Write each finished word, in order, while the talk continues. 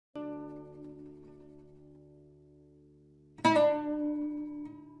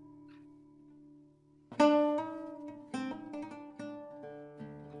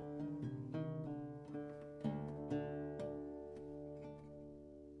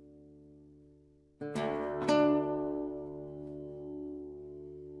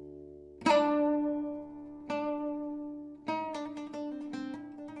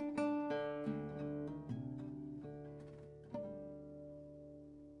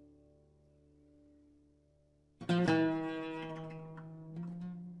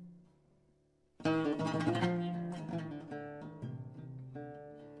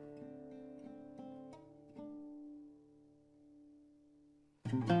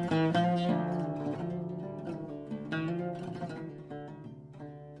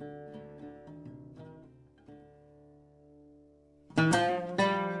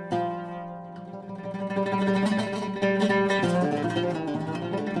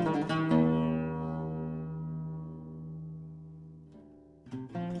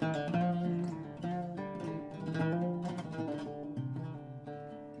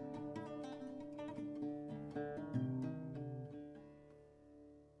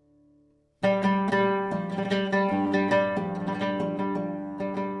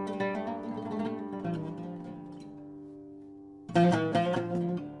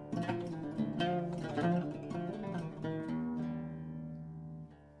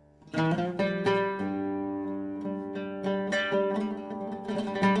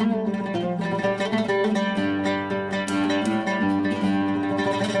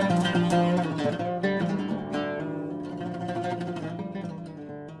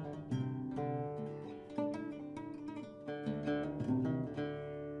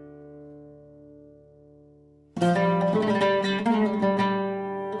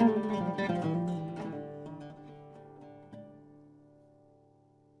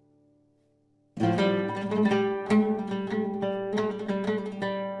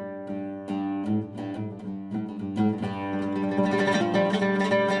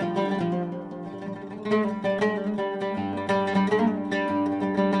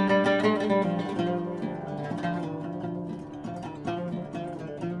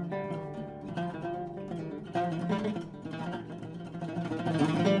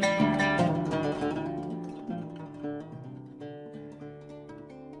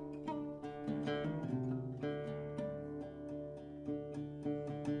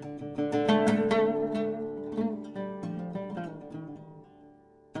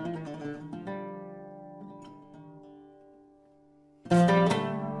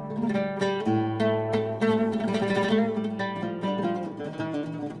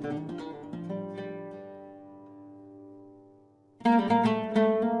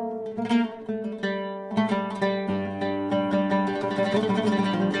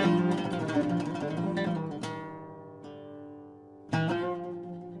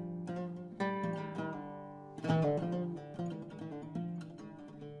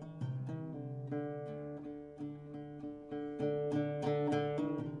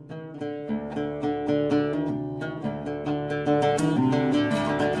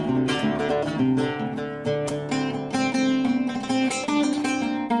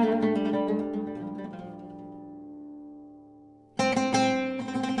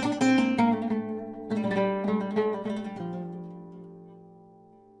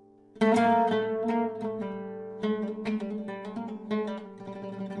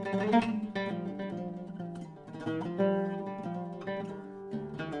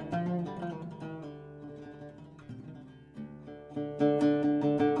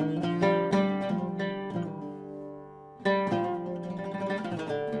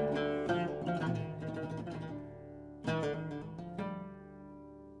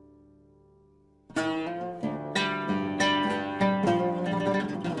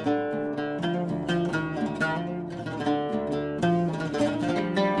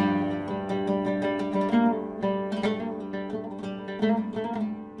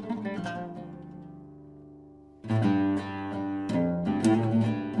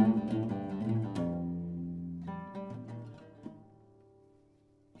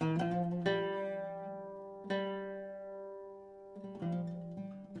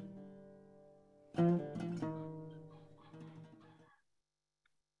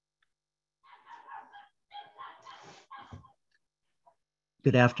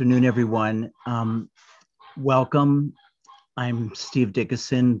Good afternoon, everyone. Welcome. I'm Steve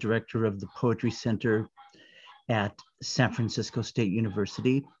Dickinson, Director of the Poetry Center at San Francisco State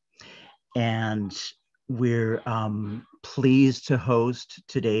University. And we're pleased to host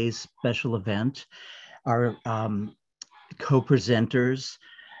today's special event. Our co-presenters,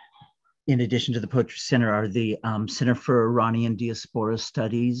 in addition to the Poetry Center, are the Center for Iranian Diaspora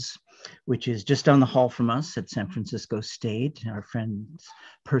Studies, which is just down the hall from us at San Francisco State. Our friends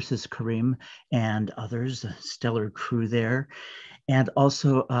Persis Karim and others, a stellar crew there. And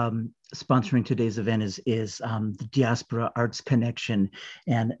also sponsoring today's event is the Diaspora Arts Connection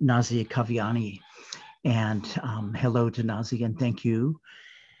and Nazi Kaviani. And hello to Nazi and thank you.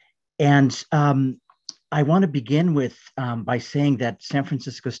 And I want to begin with by saying that San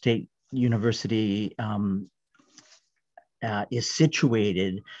Francisco State University is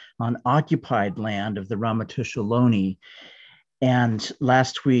situated on occupied land of the Ramaytush Ohlone. And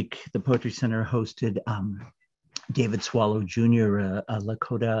last week, the Poetry Center hosted David Swallow Jr., a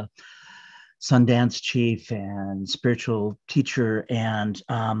Lakota Sundance chief and spiritual teacher. And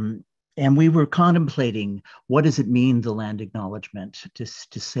we were contemplating, what does it mean, the land acknowledgement, to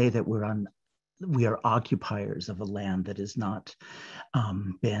say that we are occupiers of a land that has not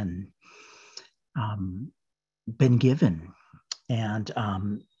been given.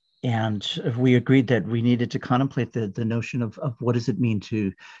 And we agreed that we needed to contemplate the notion of what does it mean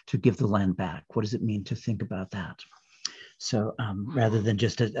to give the land back? What does it mean to think about that? So rather than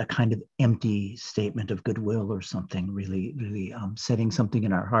just a kind of empty statement of goodwill or something, really setting something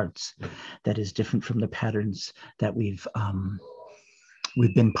in our hearts that is different from the patterns that we've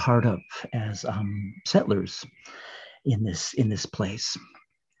been part of as settlers in this place.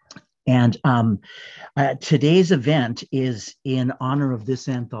 And today's event is in honor of this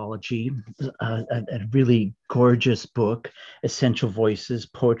anthology, a really gorgeous book, Essential Voices,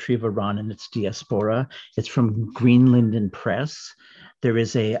 Poetry of Iran and its Diaspora. It's from Greenlinden Press. There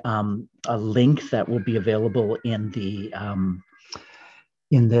is a link that will be available in the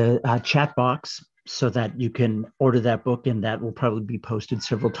chat box so that you can order that book, and that will probably be posted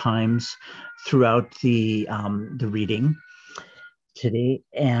several times throughout the reading today.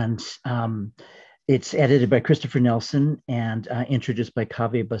 And it's edited by Christopher Nelson and introduced by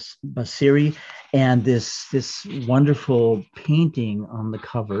Kaveh Basiri. And this wonderful painting on the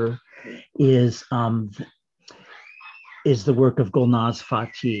cover is the work of Gulnaz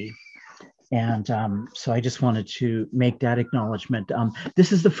Fatih. And so I just wanted to make that acknowledgement.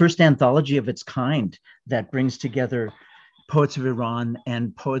 This is the first anthology of its kind that brings together poets of Iran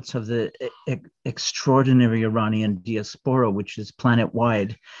and poets of the extraordinary Iranian diaspora, which is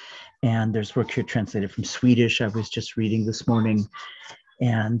planet-wide. And there's work here translated from Swedish, I was just reading this morning,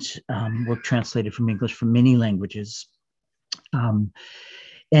 and work translated from English from many languages. And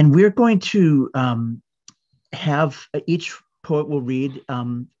we're going to have each poet will read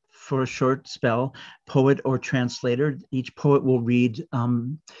for a short spell, poet or translator. Each poet will read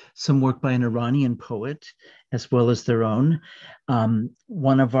some work by an Iranian poet as well as their own.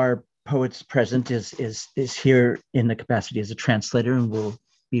 One of our poets present is here in the capacity as a translator and will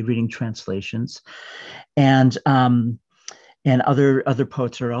be reading translations. And other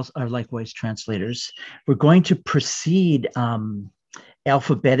poets are likewise translators. We're going to proceed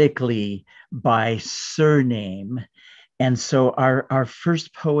alphabetically by surname. And so our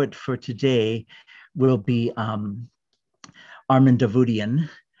first poet for today will be Armin Davoudian,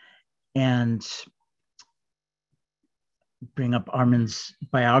 and bring up Armin's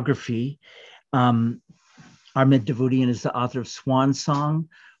biography. Armin Davoudian is the author of Swan Song,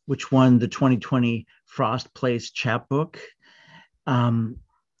 which won the 2020 Frost Place chapbook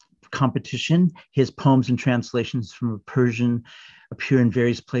competition. His poems and translations from Persian appear in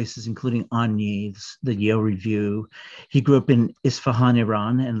various places, including Anye, the Yale Review. He grew up in Isfahan,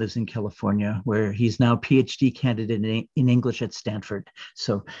 Iran, and lives in California, where he's now a PhD candidate in English at Stanford.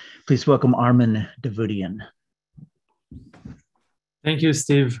 So please welcome Armin Davoudian. Thank you,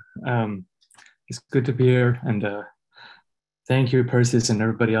 Steve. It's good to be here. And thank you, Persis, and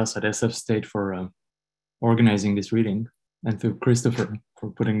everybody else at SF State for organizing this reading, and to Christopher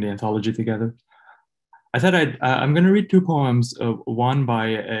for putting the anthology together. I thought I'm going to read two poems, one by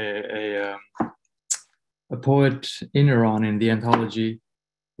a poet in Iran in the anthology,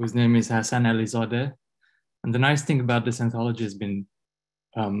 whose name is Hassan Alizadeh. And the nice thing about this anthology has been,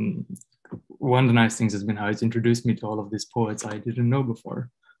 one of the nice things has been how it's introduced me to all of these poets I didn't know before.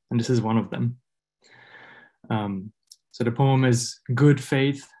 And this is one of them. So the poem is Good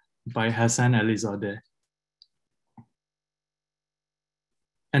Faith by Hassan Alizadeh.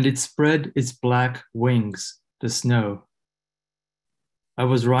 And it spread its black wings, the snow. I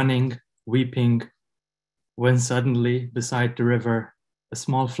was running, weeping, when suddenly, beside the river, a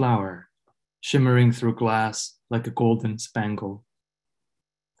small flower, shimmering through glass like a golden spangle.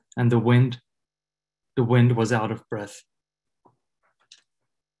 And the wind was out of breath.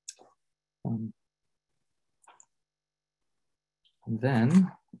 And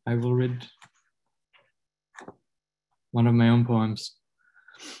then I will read one of my own poems,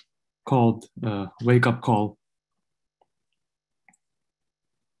 called Wake Up Call.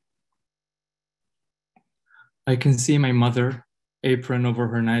 I can see my mother, apron over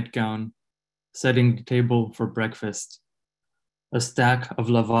her nightgown, setting the table for breakfast. A stack of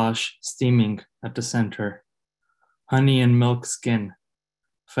lavash steaming at the center. Honey and milk skin,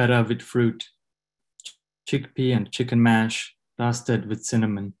 feta with fruit. Chickpea and chicken mash, dusted with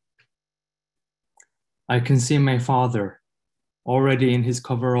cinnamon. I can see my father, already in his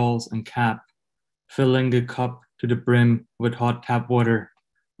coveralls and cap, filling a cup to the brim with hot tap water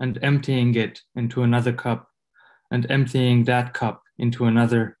and emptying it into another cup and emptying that cup into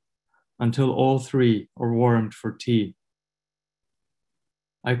another until all three are warmed for tea.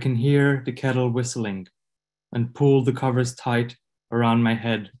 I can hear the kettle whistling and pull the covers tight around my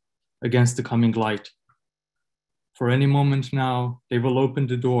head against the coming light. For any moment now, they will open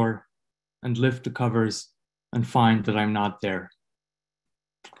the door and lift the covers and find that I'm not there.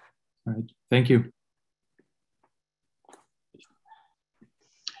 All right, thank you.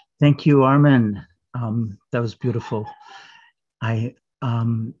 Thank you, Armin. That was beautiful. Our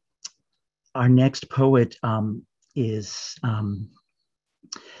next poet is, I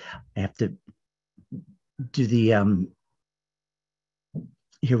have to do the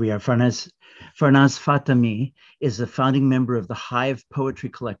Here we are. Farnaz Fatemi is a founding member of the Hive Poetry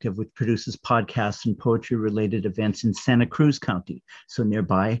Collective, which produces podcasts and poetry-related events in Santa Cruz County, so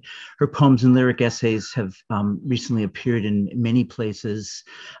nearby. Her poems and lyric essays have recently appeared in many places.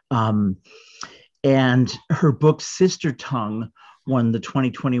 And her book, Sister Tongue, won the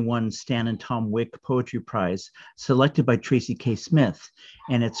 2021 Stan and Tom Wick Poetry Prize, selected by Tracy K. Smith,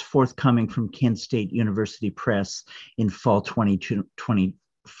 and it's forthcoming from Kent State University Press in fall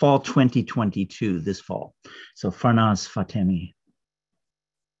 2022, this fall. So Farnaz Fatemi.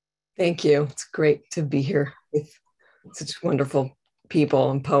 Thank you. It's great to be here with such wonderful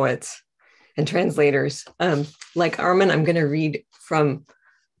people and poets and translators. Like Armin, I'm going to read from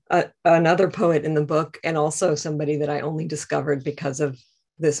another poet in the book, and also somebody that I only discovered because of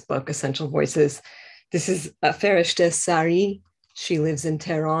this book, Essential Voices. This is Fereshteh Sari. She lives in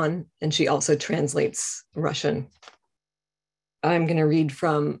Tehran, and she also translates Russian. I'm going to read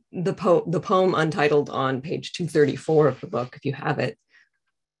from the poem untitled on page 234 of the book, if you have it.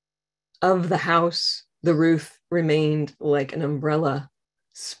 Of the house, the roof remained like an umbrella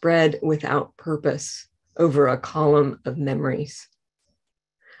spread without purpose over a column of memories.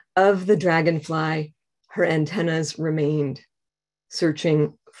 Of the dragonfly, her antennas remained,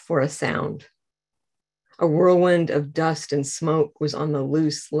 searching for a sound. A whirlwind of dust and smoke was on the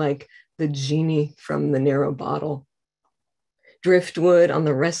loose like the genie from the narrow bottle. Driftwood on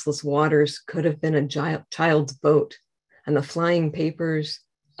the restless waters could have been a child's boat, and the flying papers,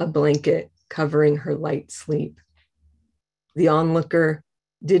 a blanket covering her light sleep. The onlooker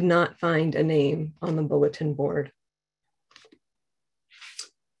did not find a name on the bulletin board.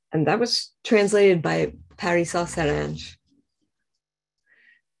 And that was translated by Parisa Sarange.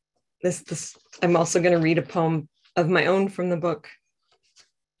 I'm also going to read a poem of my own from the book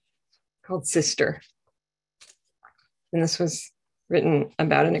called Sister. And this was written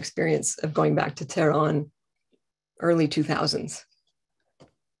about an experience of going back to Tehran, early 2000s.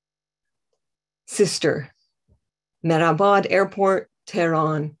 Sister, Mehrabad Airport,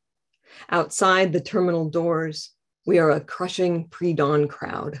 Tehran. Outside the terminal doors, we are a crushing pre-dawn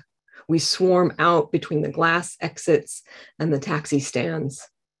crowd. We swarm out between the glass exits and the taxi stands.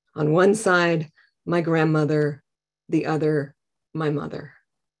 On one side, my grandmother, the other, my mother.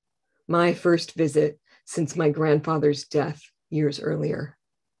 My first visit since my grandfather's death years earlier.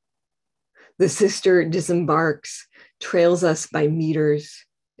 The sister disembarks, trails us by meters,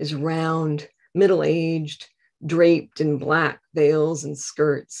 is round, middle-aged, draped in black veils and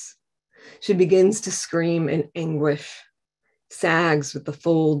skirts. She begins to scream in anguish, sags with the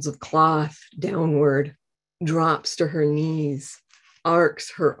folds of cloth downward, drops to her knees,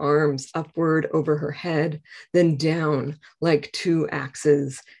 arcs her arms upward over her head, then down like two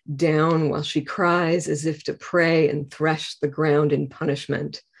axes, down while she cries as if to pray and thresh the ground in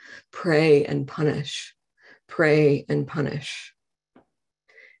punishment. Pray and punish, pray and punish.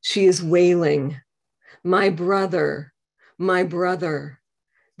 She is wailing, my brother,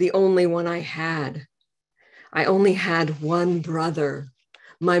 the only one I had. I only had one brother,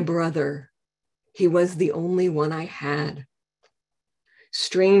 my brother. He was the only one I had.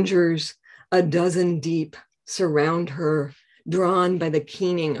 Strangers, a dozen deep, surround her, drawn by the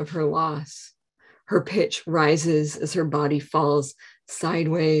keening of her loss. Her pitch rises as her body falls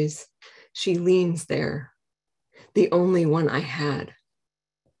sideways. She leans there, the only one I had.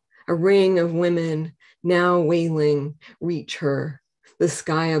 A ring of women, now wailing, reach her. The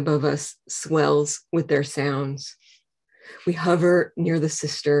sky above us swells with their sounds. We hover near the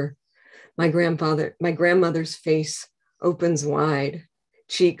sister. My grandmother's face opens wide,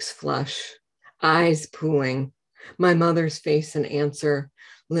 cheeks flush, eyes pooling. My mother's face in answer,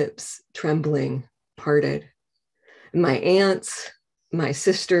 lips trembling, parted. My aunts, my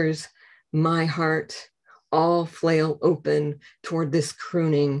sisters, my heart, all flail open toward this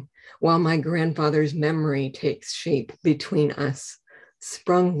crooning, while my grandfather's memory takes shape between us,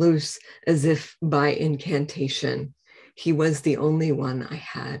 sprung loose as if by incantation. He was the only one I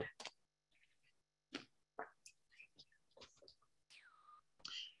had.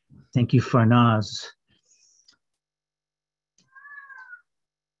 Thank you, Farnaz.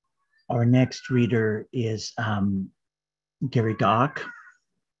 Our next reader is Gary Gock.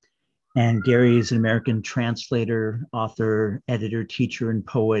 And Gary is an American translator, author, editor, teacher, and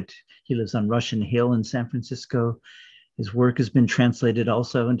poet. He lives on Russian Hill in San Francisco. His work has been translated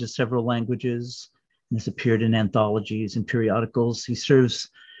also into several languages and has appeared in anthologies and periodicals. He serves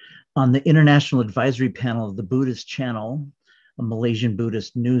on the International Advisory Panel of the Buddhist Channel, a Malaysian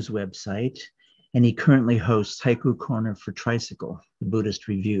Buddhist news website, and he currently hosts Haiku Corner for Tricycle, the Buddhist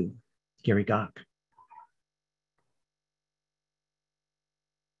Review. Gary Gock.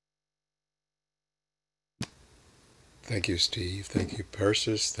 Thank you, Steve. Thank you,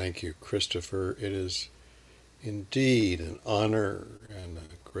 Persis. Thank you, Christopher. It is indeed an honor and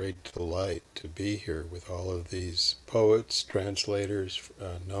a great delight to be here with all of these poets, translators,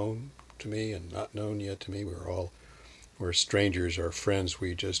 known to me and not known yet to me. We're strangers, our friends,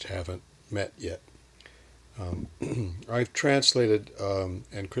 we just haven't met yet. I've translated,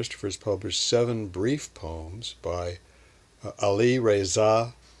 and Christopher's published 7 brief poems by Ali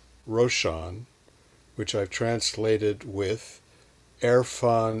Reza Roshan, which I've translated with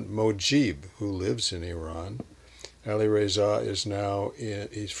Erfan Mojib, who lives in Iran. Ali Reza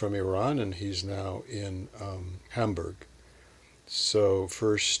he's from Iran, and he's now in Hamburg. So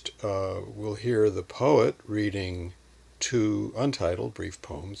first we'll hear the poet reading 2 untitled brief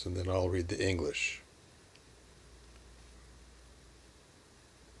poems, and then I'll read the English.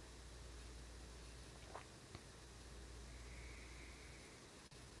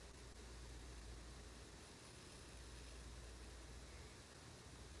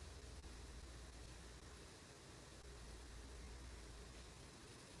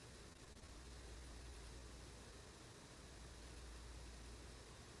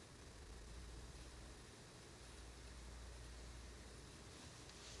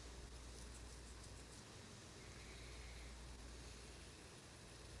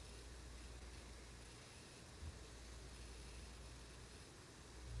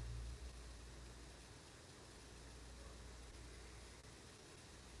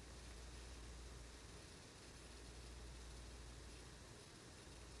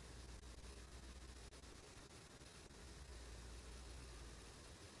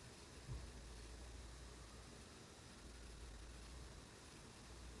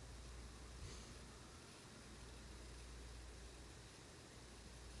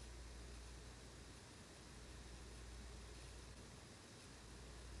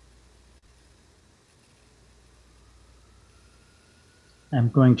 I'm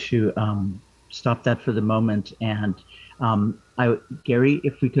going to stop that for the moment. And Gary,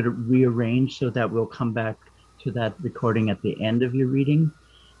 if we could rearrange so that we'll come back to that recording at the end of your reading,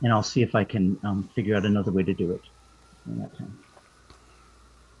 and I'll see if I can figure out another way to do it in that time.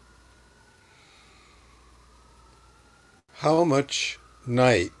 How much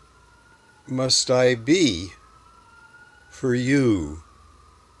night must I be for you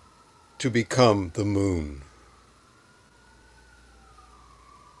to become the moon?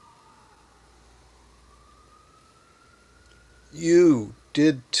 You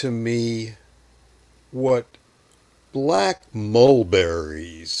did to me what black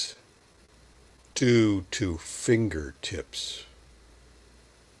mulberries do to fingertips.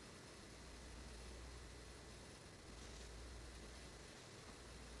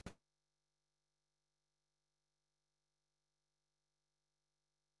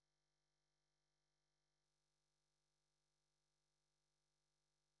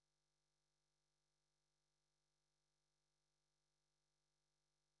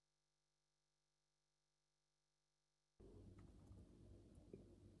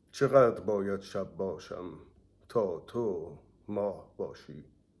 چقدر باید شب باشم تا تو ماه باشی؟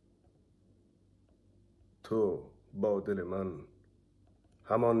 تو با دل من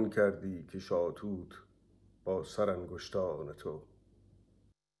همان کردی که شاتوت با سرانگشتان تو.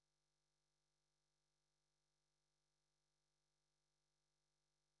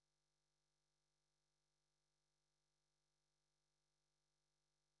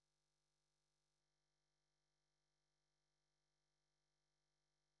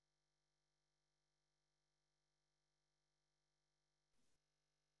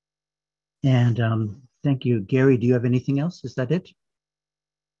 And thank you. Gary, do you have anything else? Is that it?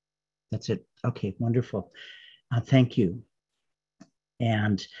 That's it. Okay, wonderful. Thank you.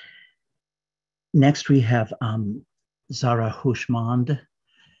 And next we have Zara Hushmand.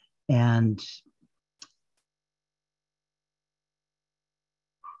 And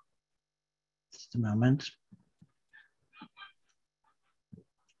just a moment.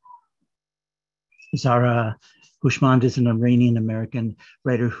 Zara Hushmand is an Iranian-American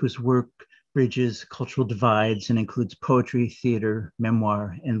writer whose work bridges cultural divides and includes poetry, theater,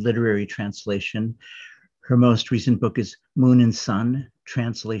 memoir, and literary translation. Her most recent book is Moon and Sun,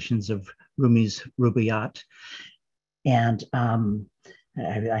 Translations of Rumi's Rubaiyat. And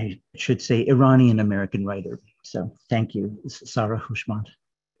I should say Iranian-American writer. So thank you, Zara Hushmand.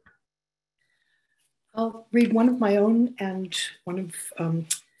 I'll read one of my own and one of an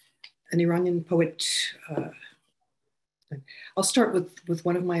Iranian poet. I'll start with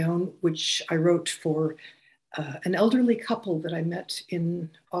one of my own, which I wrote for an elderly couple that I met in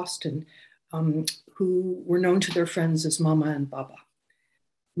Austin, who were known to their friends as Mama and Baba.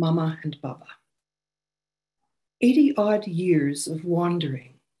 Mama and Baba. 80 odd years of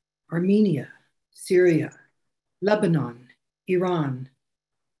wandering, Armenia, Syria, Lebanon, Iran.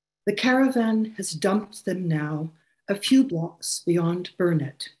 The caravan has dumped them now a few blocks beyond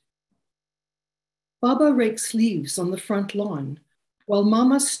Burnett. Baba rakes leaves on the front lawn while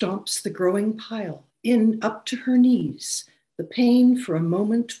Mama stomps the growing pile in up to her knees, the pain for a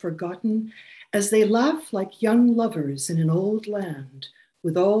moment forgotten as they laugh like young lovers in an old land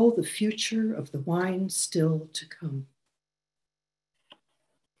with all the future of the wine still to come.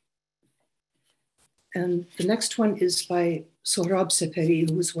 And the next one is by Sohrab Sepehri,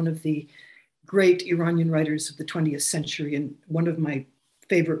 who was one of the great Iranian writers of the 20th century and one of my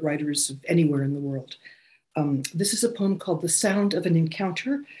favorite writers of anywhere in the world. This is a poem called The Sound of an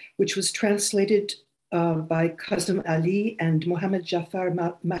Encounter, which was translated by Kazem Ali and Mohammed Jafar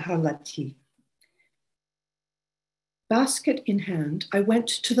Mahalati. Basket in hand, I went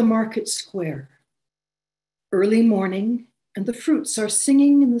to the market square. Early morning, and the fruits are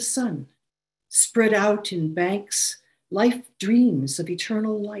singing in the sun, spread out in banks, life dreams of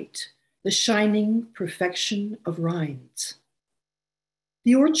eternal light, the shining perfection of rinds.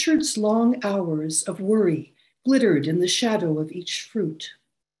 The orchard's long hours of worry glittered in the shadow of each fruit.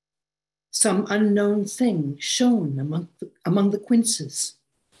 Some unknown thing shone among the quinces.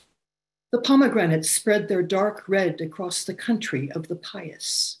 The pomegranates spread their dark red across the country of the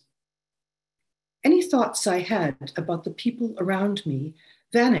pious. Any thoughts I had about the people around me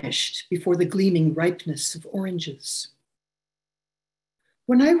vanished before the gleaming ripeness of oranges.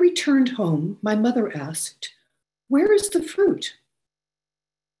 When I returned home, my mother asked, "Where is the fruit?"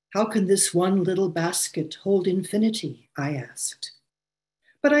 "How can this one little basket hold infinity?" I asked.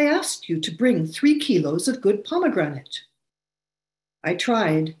 "But I asked you to bring 3 kilos of good pomegranate." I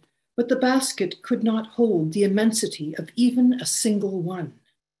tried, but the basket could not hold the immensity of even a single one.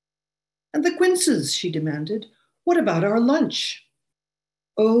 "And the quinces," she demanded, "what about our lunch?"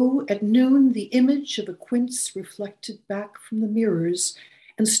 Oh, at noon, the image of a quince reflected back from the mirrors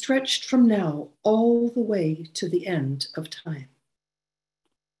and stretched from now all the way to the end of time.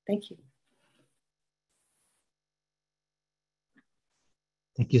 Thank you.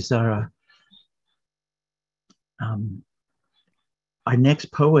 Thank you, Zara. Our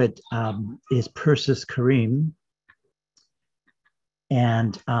next poet is Persis Karim.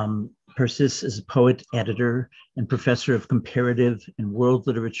 And Persis is a poet, editor, and professor of comparative and world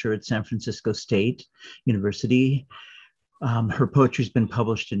literature at San Francisco State University. Her poetry has been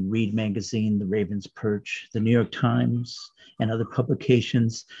published in Reed Magazine, The Raven's Perch, The New York Times, and other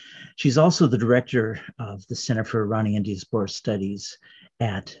publications. She's also the director of the Center for Iranian Diaspora Studies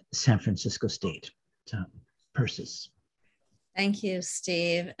at San Francisco State. So, Persis. Thank you,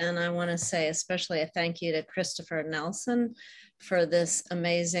 Steve. And I want to say especially a thank you to Christopher Nelson for this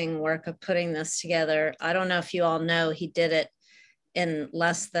amazing work of putting this together. I don't know if you all know, he did it in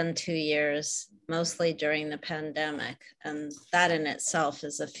less than 2 years, mostly during the pandemic. And that in itself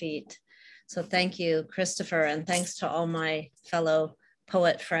is a feat. So thank you, Christopher, and thanks to all my fellow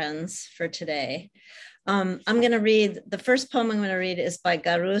poet friends for today. I'm going to read, the first poem I'm going to read is by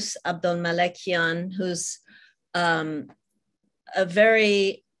Garous Abdolmalekian, who's a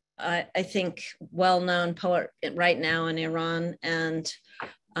very, I think, well-known poet right now in Iran. And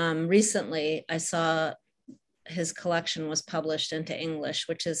recently I saw his collection was published into English,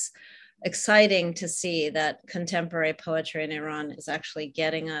 which is exciting to see that contemporary poetry in Iran is actually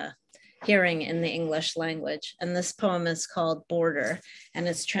getting a hearing in the English language. And this poem is called Border, and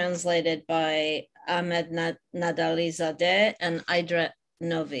it's translated by Ahmed Nadalizadeh and Idra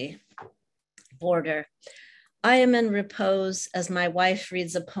Novi. Border. I am in repose as my wife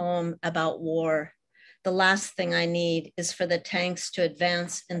reads a poem about war. The last thing I need is for the tanks to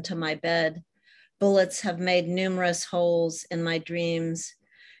advance into my bed. Bullets have made numerous holes in my dreams.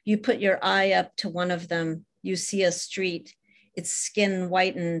 You put your eye up to one of them. You see a street, its skin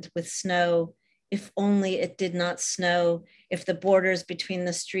whitened with snow. If only it did not snow, if the borders between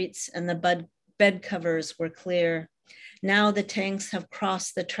the streets and the bed covers were clear. Now the tanks have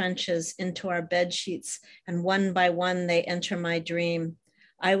crossed the trenches into our bed sheets, and one by one they enter my dream.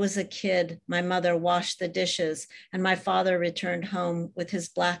 I was a kid, my mother washed the dishes, and my father returned home with his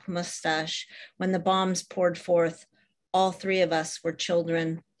black mustache when the bombs poured forth. All 3 of us were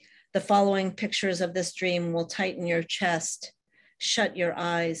children. The following pictures of this dream will tighten your chest. Shut your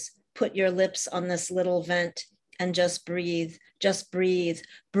eyes, put your lips on this little vent, and just breathe, breathe,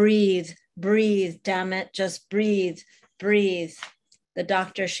 breathe, damn it, just breathe. Breathe. The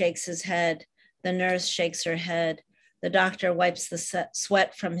doctor shakes his head. The nurse shakes her head. The doctor wipes the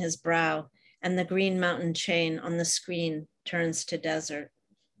sweat from his brow, and the green mountain chain on the screen turns to desert.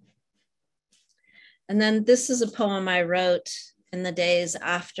 And then this is a poem I wrote in the days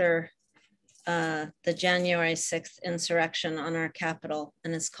after the January 6th insurrection on our capital,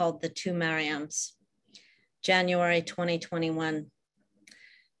 and it's called The Two Mariams, January 2021.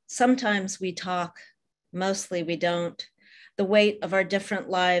 Sometimes we talk, mostly we don't. The weight of our different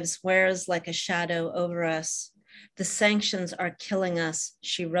lives wears like a shadow over us. The sanctions are killing us,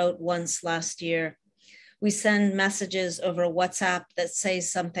 she wrote once last year. We send messages over WhatsApp that say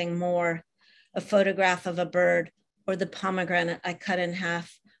something more, a photograph of a bird, or the pomegranate I cut in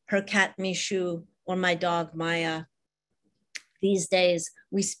half, her cat Mishu, or my dog Maya. These days,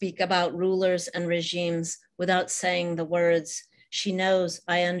 we speak about rulers and regimes without saying the words. She knows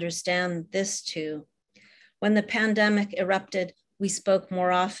I understand this too. When the pandemic erupted, we spoke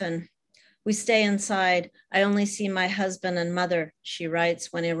more often. We stay inside. I only see my husband and mother, she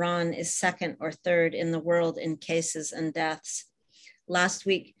writes, when Iran is second or third in the world in cases and deaths. Last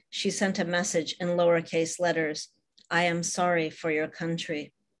week, she sent a message in lowercase letters. I am sorry for your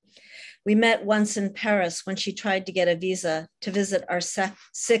country. We met once in Paris when she tried to get a visa to visit our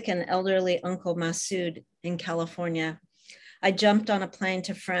sick and elderly uncle Masoud in California. I jumped on a plane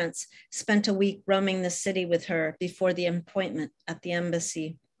to France, spent a week roaming the city with her before the appointment at the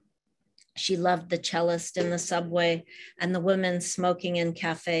embassy. She loved the cellist in the subway and the women smoking in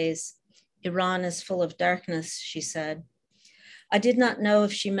cafes. Iran is full of darkness, she said. I did not know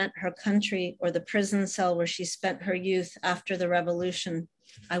if she meant her country or the prison cell where she spent her youth after the revolution.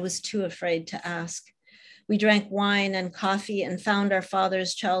 I was too afraid to ask. We drank wine and coffee and found our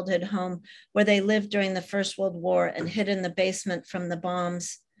father's childhood home where they lived during the First World War and hid in the basement from the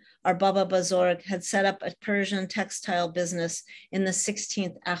bombs. Our Baba Bazorg had set up a Persian textile business in the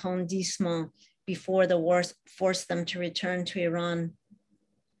 16th arrondissement before the war forced them to return to Iran.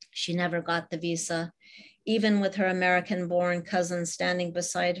 She never got the visa, even with her American-born cousin standing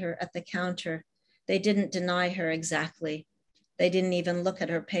beside her at the counter. They didn't deny her exactly. They didn't even look at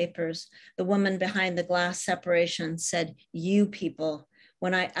her papers. The woman behind the glass separation said, "You people,"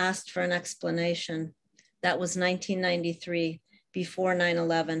 when I asked for an explanation. That was 1993, before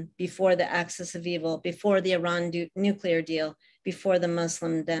 9/11, before the axis of evil, before the Iran nuclear deal, before the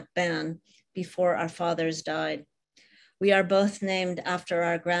Muslim ban, before our fathers died. We are both named after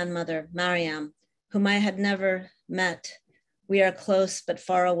our grandmother, Mariam, whom I had never met. We are close but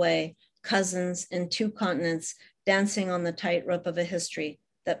far away, cousins in two continents, dancing on the tightrope of a history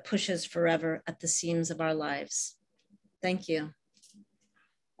that pushes forever at the seams of our lives. Thank you.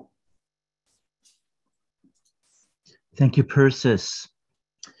 Thank you, Persis.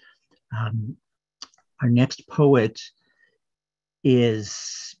 Our next poet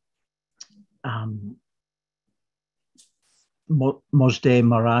is Mojdeh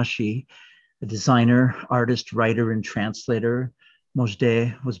Marashi, a designer, artist, writer, and translator.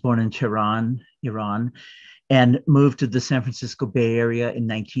 Mojdeh was born in Tehran, Iran, and moved to the San Francisco Bay Area in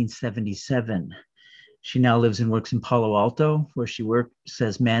 1977. She now lives and works in Palo Alto, where she works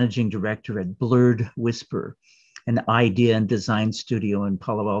as managing director at Blurred Whisper, an idea and design studio in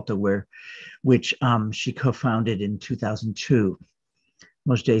Palo Alto, which she co-founded in 2002.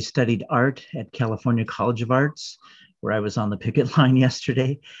 Mojdeh studied art at California College of Arts, where I was on the picket line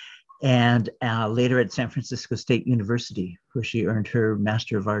yesterday, and later at San Francisco State University, where she earned her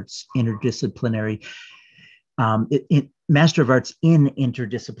Master of Arts Master of Arts in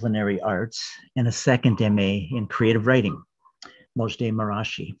Interdisciplinary Arts and a second MA in Creative Writing. Mojdeh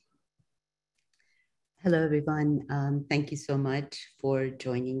Marashi. Hello, everyone. Thank you so much for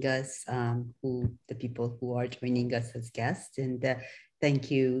joining us, the people who are joining us as guests, and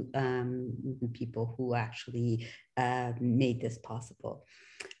thank you, people who actually made this possible.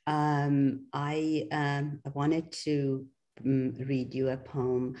 I wanted to read you a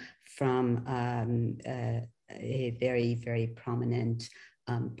poem from a very, very prominent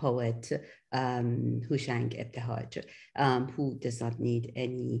poet, Hushang Ebtehaj, who does not need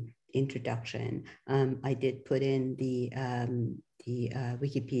any introduction. I did put in the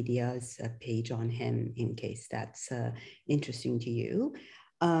Wikipedia's page on him in case that's interesting to you.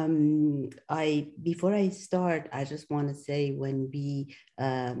 Before I start, I just want to say when we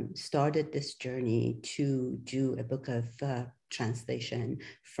started this journey to do a book of translation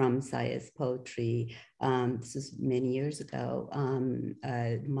from Saya's poetry, this is many years ago,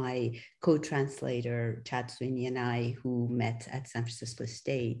 my co-translator, Chad Sweeney, and I, who met at San Francisco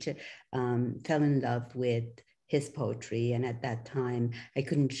State, fell in love with his poetry. And at that time, I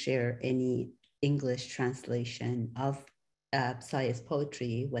couldn't share any English translation of Saya's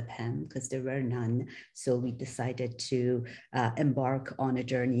poetry with him because there were none. So we decided to embark on a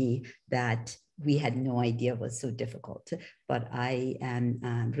journey that we had no idea was so difficult, but I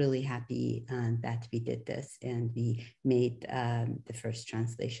am really happy that we did this and we made the first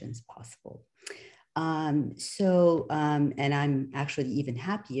translations possible. And I'm actually even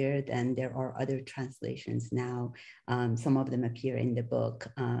happier than there are other translations now. Some of them appear in the book,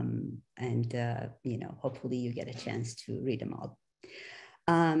 you know, hopefully you get a chance to read them all.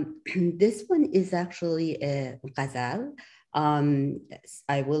 This one is actually a ghazal.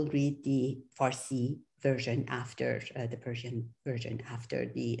 I will read the Farsi version after the Persian version after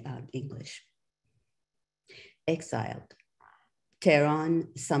the English. Exiled. Tehran,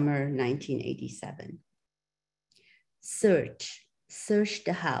 summer 1987. Search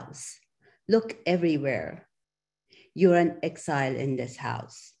the house. Look everywhere. You're an exile in this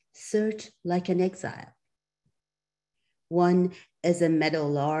house. Search like an exile. One is a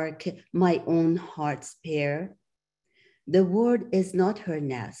meadowlark, my own heart's pair. The word is not her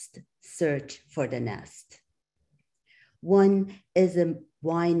nest. Search for the nest. One is a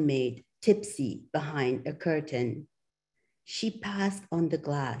wine maid, tipsy behind a curtain. She passed on the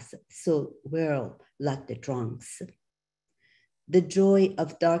glass, so whirl like the drunks. The joy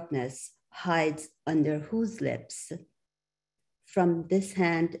of darkness hides under whose lips? From this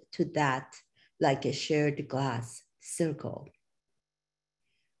hand to that, like a shared glass circle.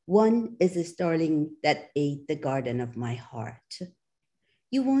 One is a starling that ate the garden of my heart.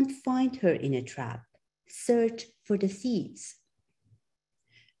 You won't find her in a trap. Search for the seeds.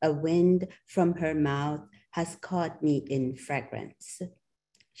 A wind from her mouth has caught me in fragrance.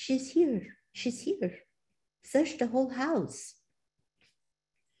 She's here, she's here. Search the whole house.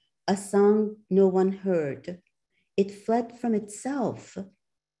 A song no one heard. It fled from itself.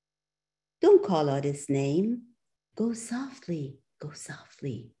 Don't call out its name. Go softly, go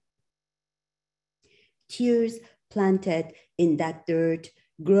softly. Tears planted in that dirt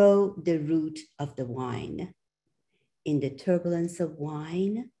grow the root of the wine. In the turbulence of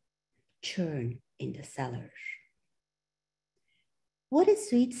wine, churn in the cellar. What a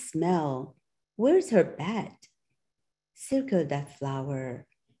sweet smell. Where's her bed? Circle that flower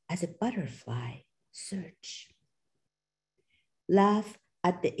as a butterfly. Search. Laugh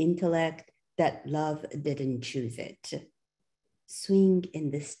at the intellect that love didn't choose it. Swing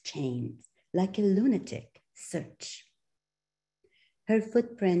in this chain like a lunatic. Search. Her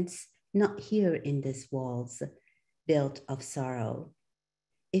footprints not here in these walls, built of sorrow.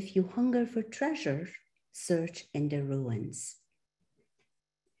 If you hunger for treasure, search in the ruins.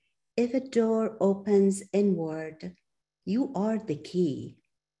 If a door opens inward, you are the key.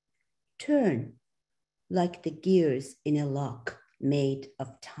 Turn like the gears in a lock made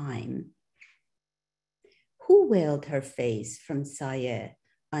of time. Who veiled her face from Saya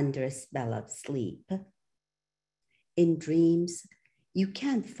under a spell of sleep? In dreams, you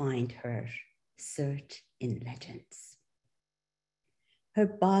can't find her. Search in legends. Her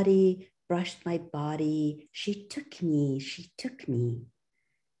body brushed my body. She took me, she took me.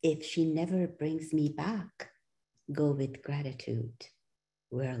 If she never brings me back, go with gratitude,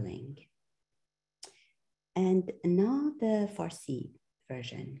 whirling. And now the Farsi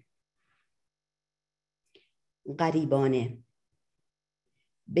version. غریبانه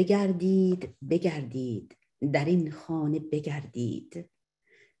بگردید بگردید در این خانه بگردید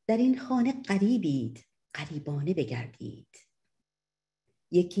در این خانه غریبید غریبانه بگردید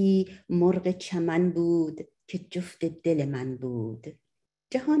یکی مرغ چمن بود که جفت دل من بود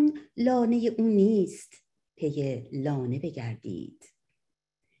جهان لانه او نیست پی لانه بگردید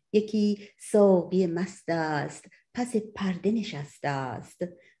یکی ساقی مست است پس پرده نشسته است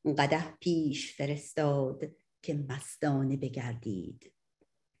قدح پیش فرستاد که مستانه بگردید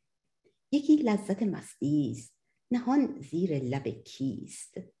یکی لذت مستی است نهان زیر لب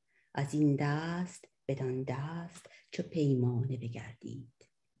کیست از این دست بدان دست چو پیمانه بگردید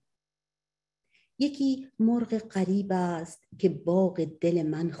یکی مرغ غریب است که باغ دل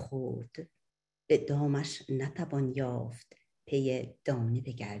من خورد به دامش نتوان یافت پی دانه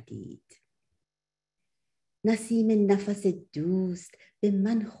بگردید نسیم نفس دوست به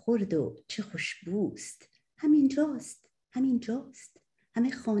من خورد و چه خوشبوست همینجاست همینجاست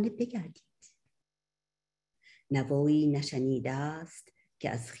همه خانه بگردید نوایی نشنیده است که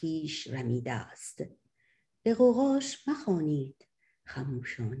از خویش رمیده است به غوغاش مخوانید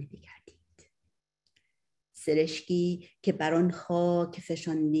خموشانه بگردید سرشکی که بر آن خاک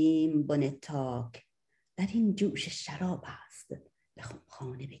فشاندیم بن تاک در این جوش شراب است به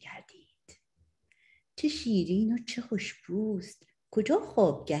خمخانه بگردید چه شیرین و چه خوشبوست کجا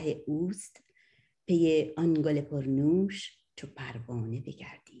خوابگه اوست پی آن گل پرنوش چو پروانه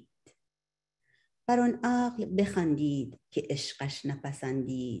بگردید بر آن عقل بخندید که عشقش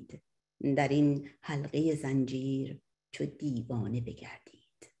نپسندید در این حلقه زنجیر چو دیوانه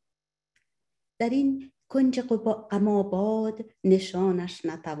بگردید. در این کنج غماباد نشانش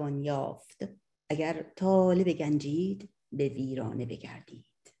نتوان یافت، اگر طالب گنجید به ویرانه بگردید.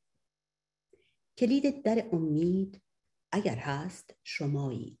 کلید در امید اگر هست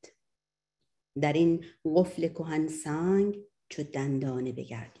شمایید، در این قفل کهن سنگ چو دندانه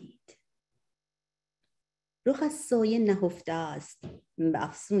بگردید. رخ از سایه نهفته است، به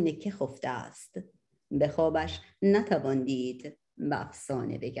افسون که خفته است، به خوابش نتوان دید، به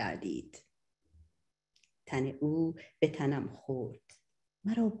افسانه بگردید. تن او به تنم خورد،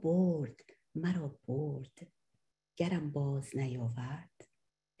 مرا برد، گرم باز نیاورد،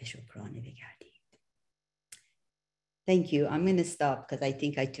 به شکرانه بگردید. Thank you. I'm going to stop because I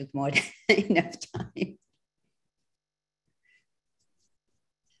think I took more than enough time.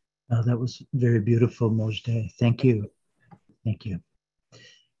 That was very beautiful, Mojde. Thank you. Thank you.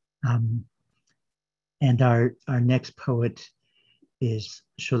 And our next poet is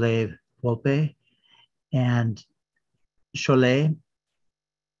Sholeh Volpe. And Sholeh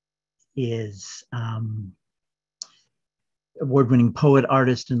is award-winning poet,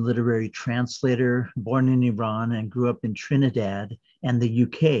 artist, and literary translator, born in Iran and grew up in Trinidad and the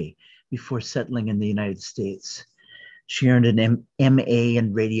UK before settling in the United States. She earned an MA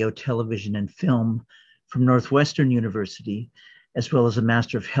in radio, television, and film from Northwestern University, as well as a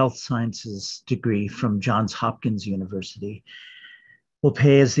Master of Health Sciences degree from Johns Hopkins University. Volpe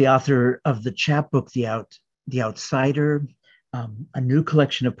is the author of the chapbook, The Outsider, a new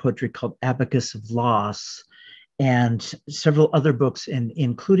collection of poetry called Abacus of Loss, and several other books,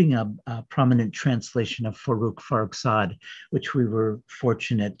 including a prominent translation of Farooq Farrokhzad, which we were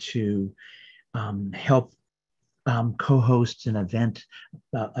fortunate to help co-host an event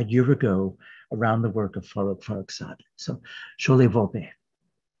a year ago around the work of Farooq Farrokhzad. So, Sholeh Volpe.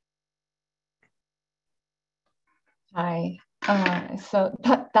 Hi. So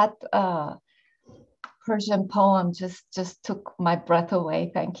that Persian poem just took my breath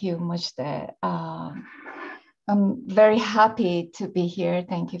away. Thank you, Mojde. I'm very happy to be here.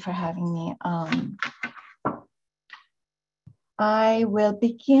 Thank you for having me. I will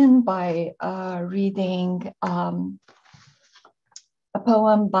begin by reading a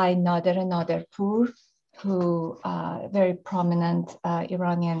poem by Nader Naderpour, who very prominent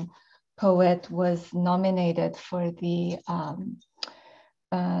Iranian poet, was nominated for the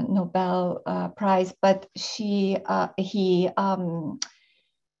Nobel Prize, but he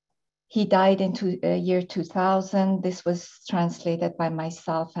died in year 2000. This was translated by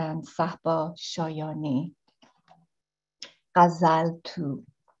myself and Sahba Shayani. Ghazal 2.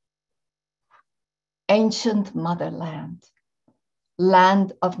 Ancient motherland,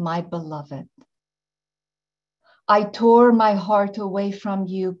 land of my beloved. I tore my heart away from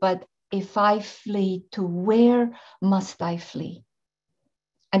you, but if I flee, to where must I flee?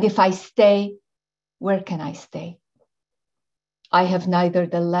 And if I stay, where can I stay? I have neither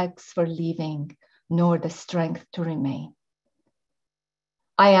the legs for leaving nor the strength to remain.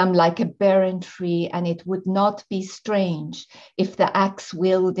 I am like a barren tree, and it would not be strange if the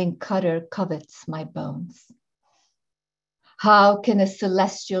axe-wielding cutter covets my bones. How can a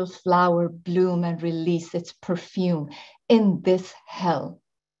celestial flower bloom and release its perfume in this hell?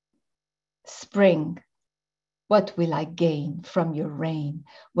 Spring, what will I gain from your rain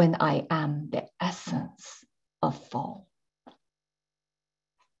when I am the essence of fall?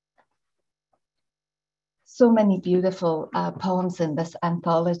 So many beautiful poems in this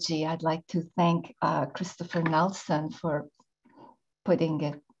anthology. I'd like to thank Christopher Nelson for putting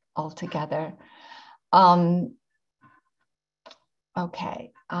it all together. Okay,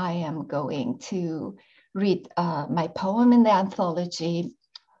 I am going to read my poem in the anthology.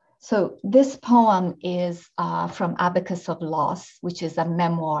 So this poem is from Abacus of Loss, which is a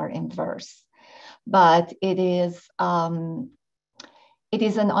memoir in verse, but it is an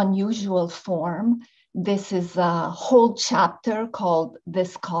unusual form. This is a whole chapter called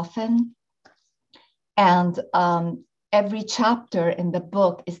This Coffin. And every chapter in the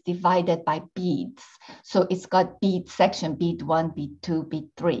book is divided by beads. So it's got bead section, bead 1, bead 2, bead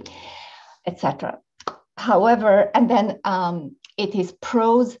 3, etc. However, and then it is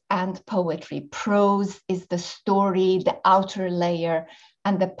prose and poetry. Prose is the story, the outer layer,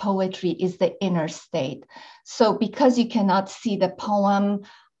 and the poetry is the inner state. So because you cannot see the poem,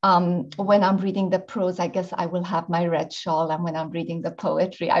 when I'm reading the prose, I guess I will have my red shawl, and when I'm reading the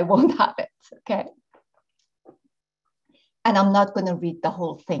poetry, I won't have it, okay? And I'm not going to read the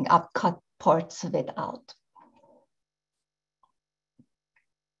whole thing. I've cut parts of it out.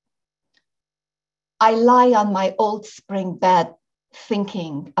 I lie on my old spring bed,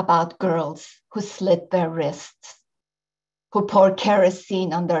 thinking about girls who slit their wrists, who pour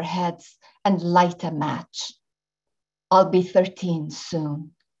kerosene on their heads and light a match. I'll be 13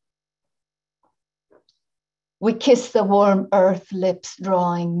 soon. We kiss the warm earth, lips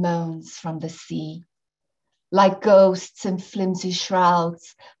drawing moans from the sea. Like ghosts in flimsy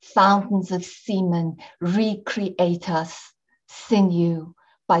shrouds, fountains of semen recreate us, sinew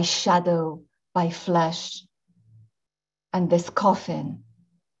by shadow, by flesh. And this coffin,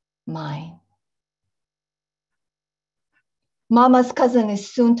 mine. Mama's cousin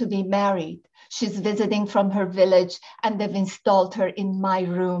is soon to be married. She's visiting from her village and they've installed her in my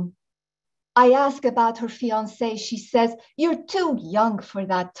room. I ask about her fiancé. She says, "You're too young for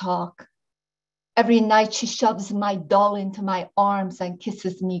that talk." Every night she shoves my doll into my arms and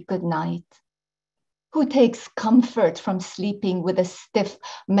kisses me goodnight. Who takes comfort from sleeping with a stiff,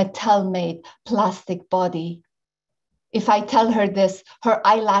 metal-made plastic body? If I tell her this, her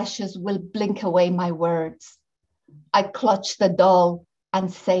eyelashes will blink away my words. I clutch the doll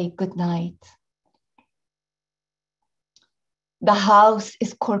and say goodnight. The house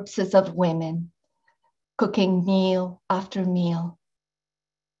is corpses of women, cooking meal after meal.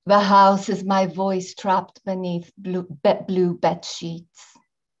 The house is my voice trapped beneath blue bed sheets.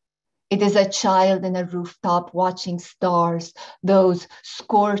 It is a child in a rooftop watching stars, those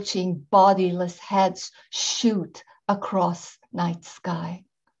scorching, bodiless heads shoot across night sky.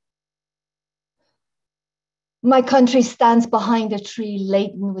 My country stands behind a tree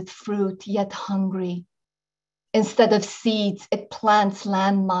laden with fruit, yet hungry. Instead of seeds, it plants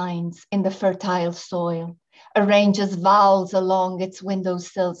landmines in the fertile soil, arranges vowels along its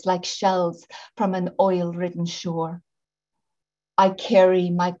windowsills like shells from an oil-ridden shore. I carry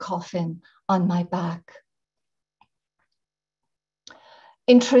my coffin on my back.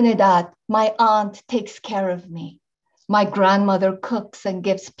 In Trinidad, my aunt takes care of me. My grandmother cooks and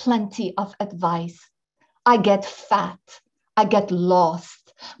gives plenty of advice. I get fat, I get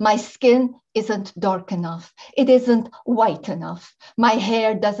lost. My skin isn't dark enough. It isn't white enough. My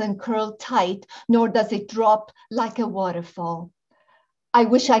hair doesn't curl tight, nor does it drop like a waterfall. I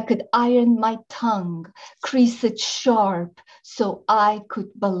wish I could iron my tongue, crease it sharp, so I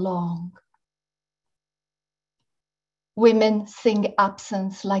could belong. Women sing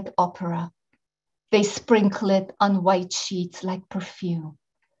absence like opera. They sprinkle it on white sheets like perfume.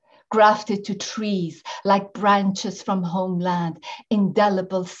 Grafted to trees like branches from homeland,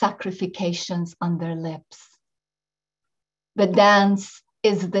 indelible sacrifications on their lips. The dance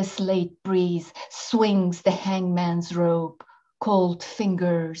is this late breeze, swings the hangman's robe, cold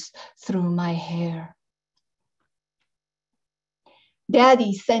fingers through my hair.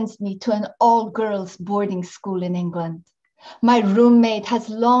 Daddy sends me to an all-girls boarding school in England. My roommate has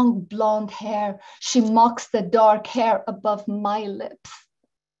long blonde hair. She mocks the dark hair above my lips.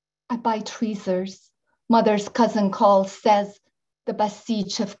 I buy tweezers. Mother's cousin calls, says, the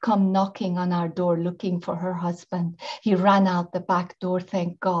Basij have come knocking on our door looking for her husband. He ran out the back door,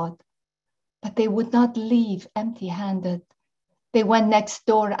 thank God. But they would not leave empty-handed. They went next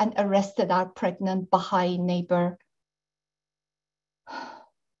door and arrested our pregnant Baha'i neighbor.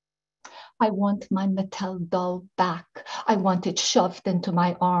 I want my Mattel doll back. I want it shoved into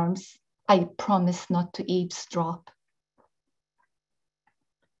my arms. I promise not to eavesdrop.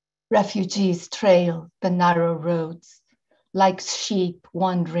 Refugees trail the narrow roads like sheep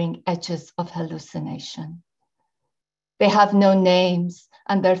wandering edges of hallucination. They have no names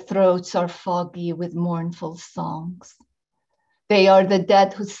and their throats are foggy with mournful songs. They are the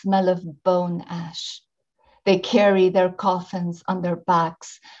dead who smell of bone ash. They carry their coffins on their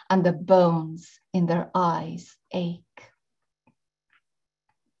backs and the bones in their eyes ache.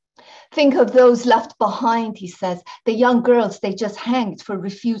 Think of those left behind, he says, the young girls they just hanged for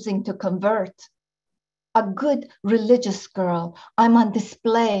refusing to convert. A good religious girl, I'm on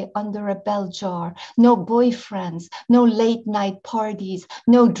display under a bell jar. No boyfriends, no late night parties,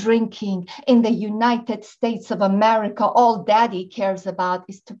 no drinking. In the United States of America, all daddy cares about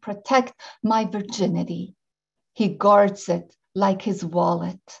is to protect my virginity. He guards it like his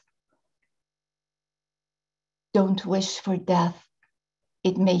wallet. Don't wish for death.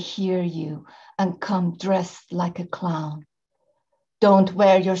 It may hear you and come dressed like a clown. Don't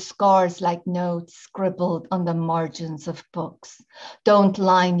wear your scars like notes scribbled on the margins of books. Don't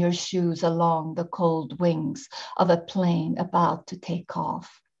line your shoes along the cold wings of a plane about to take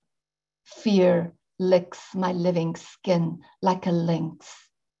off. Fear licks my living skin like a lynx.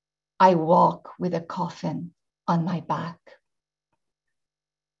 I walk with a coffin on my back.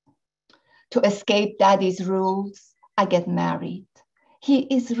 To escape daddy's rules, I get married. He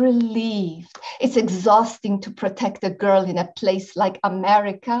is relieved. It's exhausting to protect a girl in a place like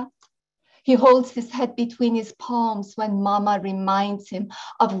America. He holds his head between his palms when Mama reminds him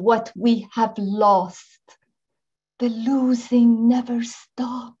of what we have lost. The losing never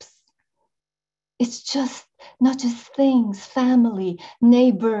stops. It's just not just things, family,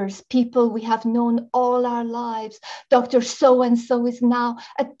 neighbors, people we have known all our lives. Dr. So-and-so is now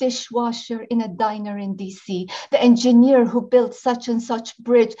a dishwasher in a diner in DC. The engineer who built such and such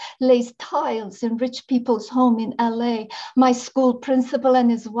bridge lays tiles in rich people's home in LA. My school principal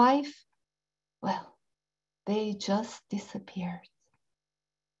and his wife, well, they just disappeared.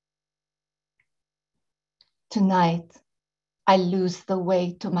 Tonight, I lose the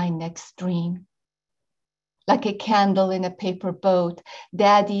way to my next dream. Like a candle in a paper boat,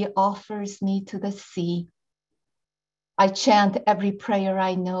 Daddy offers me to the sea. I chant every prayer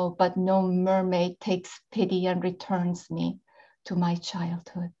I know, but no mermaid takes pity and returns me to my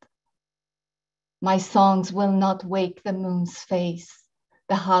childhood. My songs will not wake the moon's face,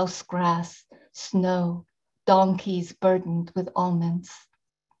 the house grass, snow, donkeys burdened with almonds.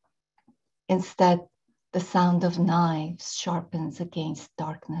 Instead, the sound of knives sharpens against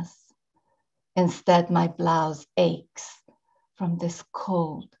darkness. Instead, my blouse aches from this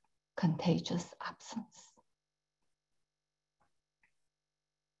cold, contagious absence.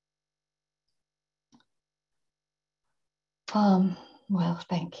 Well,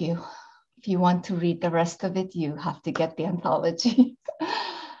 thank you. If you want to read the rest of it, you have to get the anthology.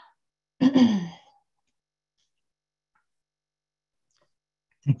 Thank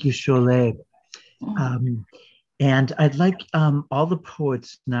you, Sholé. And I'd like all the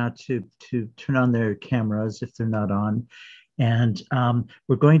poets now to turn on their cameras if they're not on. And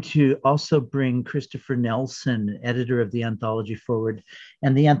we're going to also bring Christopher Nelson, editor of the anthology, forward.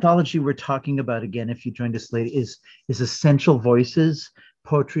 And the anthology we're talking about, again, if you joined us late, is Essential Voices,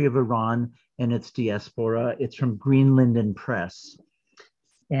 Poetry of Iran and its Diaspora. It's from Greenlinden Press.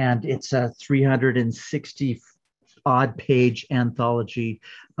 And it's a 360 odd page anthology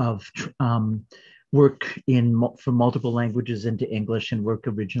of work from multiple languages into English and work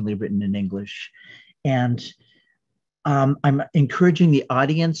originally written in English. And I'm encouraging the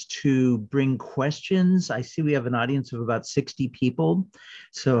audience to bring questions. I see we have an audience of about 60 people.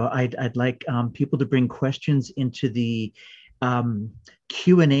 So I'd like people to bring questions into the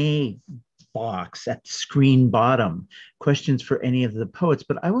Q&A box at the screen bottom, questions for any of the poets.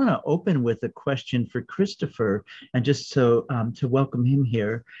 But I want to open with a question for Christopher, and just so to welcome him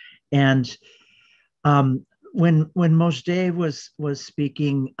here. And when Mojde was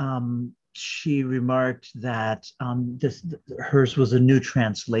speaking, she remarked that hers was a new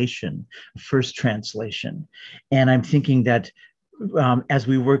translation, first translation. And I'm thinking that as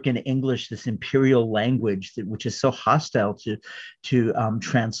we work in English, this imperial language, which is so hostile to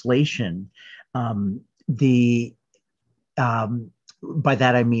translation, by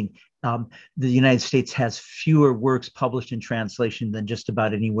that I mean the United States has fewer works published in translation than just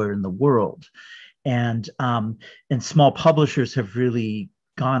about anywhere in the world. And small publishers have really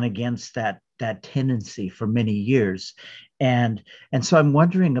gone against that tendency for many years. And so I'm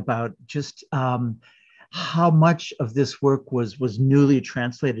wondering about just how much of this work was newly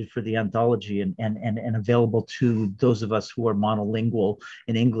translated for the anthology and available to those of us who are monolingual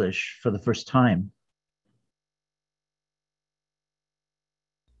in English for the first time.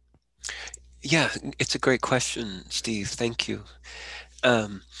 Yeah, it's a great question, Steve. Thank you.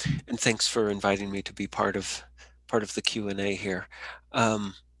 And thanks for inviting me to be part of the Q&A here.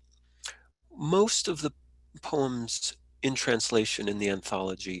 Most of the poems in translation in the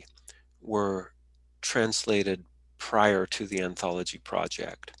anthology were translated prior to the anthology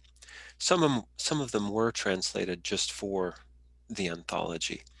project. Some of them were translated just for the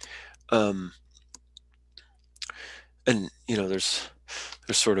anthology. And there's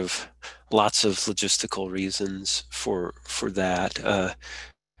sort of lots of logistical reasons for that.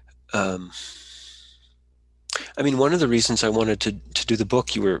 I mean, one of the reasons I wanted to do the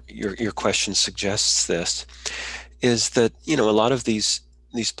book, your question suggests this, is that a lot of these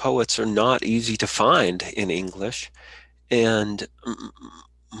poets are not easy to find in English, and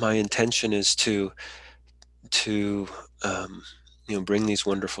my intention is to bring these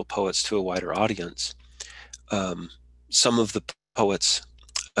wonderful poets to a wider audience. Some of the poets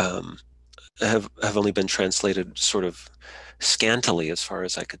have only been translated sort of scantily, as far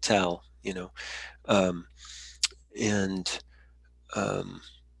as I could tell,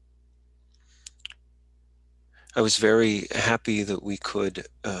 I was very happy that we could.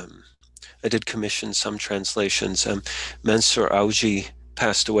 I did commission some translations. Mansour Auji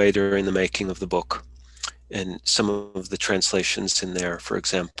passed away during the making of the book, and some of the translations in there, for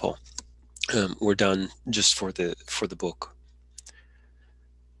example, were done just for the book.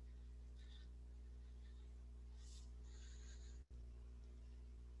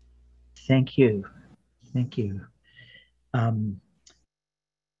 Thank you. Thank you.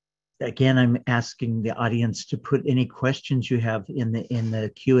 Again, I'm asking the audience to put any questions you have in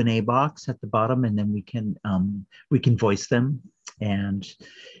the Q&A box at the bottom, and then we can voice them. And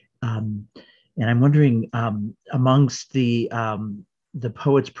I'm wondering, amongst the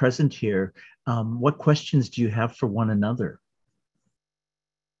poets present here, what questions do you have for one another?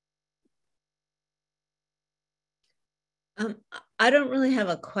 I don't really have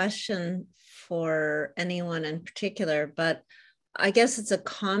a question for anyone in particular, but I guess it's a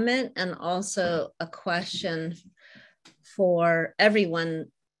comment and also a question for everyone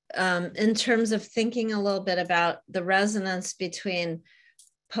in terms of thinking a little bit about the resonance between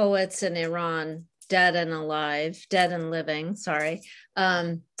poets in Iran, dead and alive, dead and living, sorry,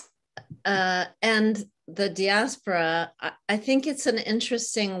 and the diaspora. I think it's an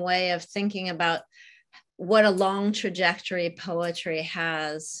interesting way of thinking about what a long trajectory poetry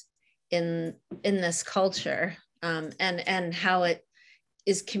has in this culture, and how it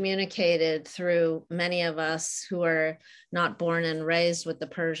is communicated through many of us who are not born and raised with the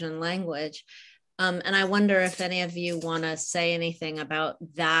Persian language. And I wonder if any of you want to say anything about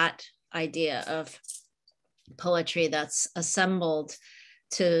that idea of poetry that's assembled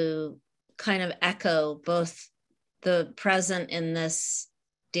to kind of echo both the present in this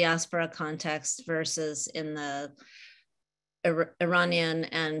diaspora context versus in the Iranian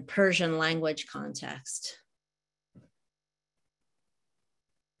and Persian language context.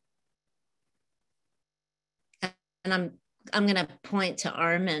 And I'm going to point to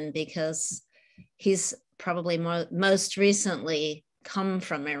Armin because he's probably most recently come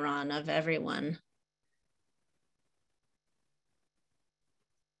from Iran of everyone.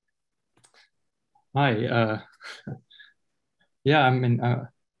 Hi. Yeah, I mean,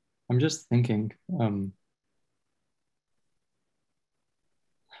 I'm just thinking.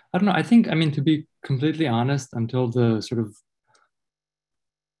 I don't know. I think, I mean, to be completely honest, until the sort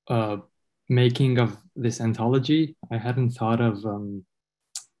of making of this anthology, I hadn't thought of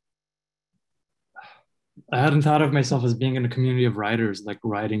myself as being in a community of writers, like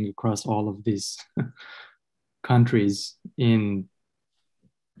writing across all of these countries in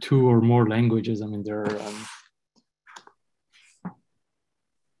 2 or more languages. I mean, there are.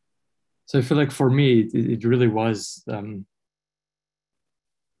 So I feel like for me, it really was.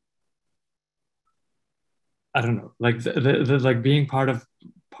 I don't know, like the like being part of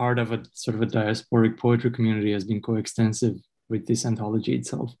a sort of a diasporic poetry community has been coextensive with this anthology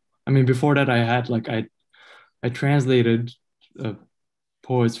itself. I mean, before that, I had like I translated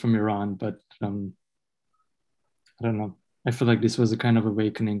poets from Iran, but I don't know. I feel like this was a kind of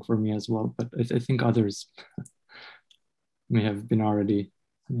awakening for me as well. But I think others may have been already,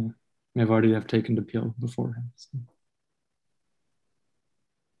 may have already have taken the pill beforehand. So.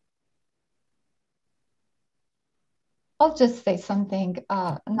 I'll just say something,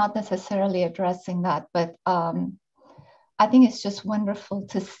 not necessarily addressing that, but I think it's just wonderful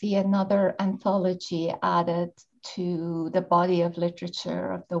to see another anthology added to the body of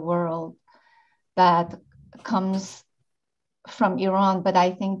literature of the world that comes from Iran, but I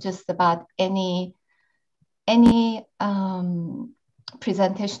think just about any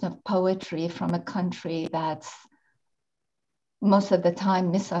presentation of poetry from a country that's most of the time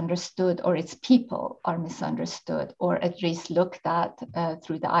misunderstood, or its people are misunderstood, or at least looked at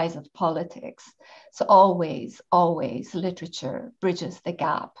through the eyes of politics. So always literature bridges the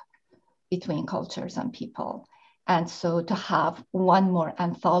gap between cultures and people. And so to have one more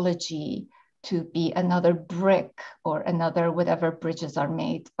anthology to be another brick or another whatever bridges are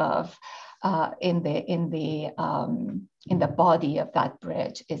made of in the body of that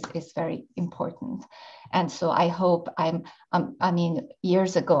bridge is very important. And so I hope I mean,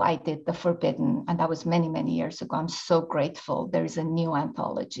 years ago I did The Forbidden, and that was many years ago. I'm so grateful there is a new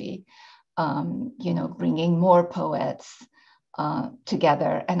anthology, bringing more poets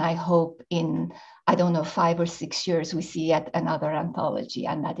together. And I hope in, I don't know, 5 or 6 years, we see yet another anthology,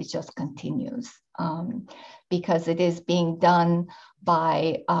 and that it just continues, because it is being done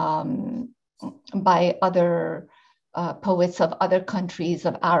by other poets of other countries,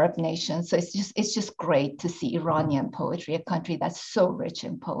 of Arab nations. So it's just great to see Iranian poetry, a country that's so rich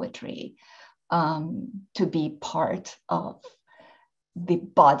in poetry, to be part of the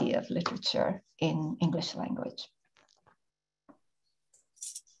body of literature in English language.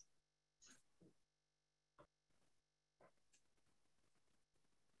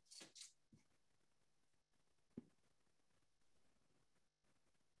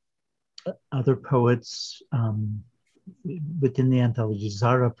 other poets within the anthology.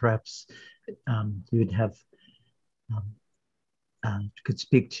 Zara, perhaps you would have could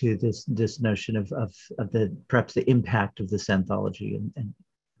speak to this notion of the perhaps the impact of this anthology and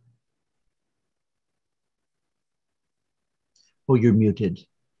oh, you're muted.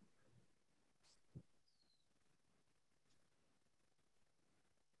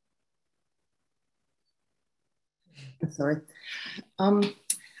 Sorry.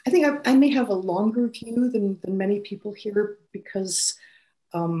 I think I may have a longer view than many people here because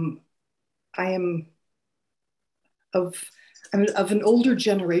I'm of an older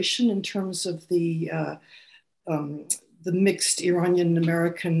generation in terms of the mixed Iranian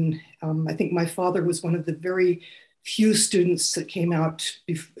American. I think my father was one of the very few students that came out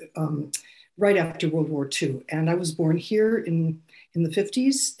right after World War II, and I was born here in the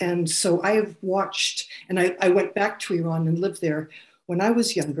 50s, and so I have watched, and I went back to Iran and lived there when I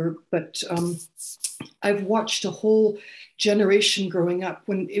was younger, but I've watched a whole generation growing up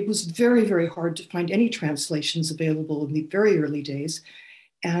when it was very, very hard to find any translations available in the very early days.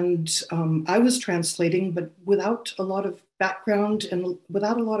 And I was translating, but without a lot of background and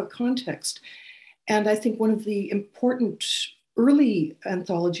without a lot of context. And I think one of the important early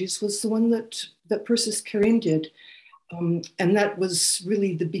anthologies was the one that Persis Karim did. And that was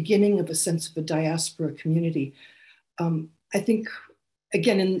really the beginning of a sense of a diaspora community. I think,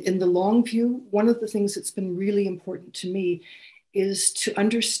 again, in the long view, one of the things that's been really important to me is to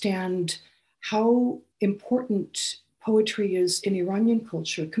understand how important poetry is in Iranian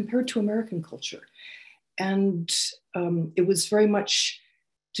culture compared to American culture. And it was very much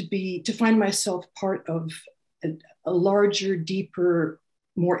to find myself part of a larger, deeper,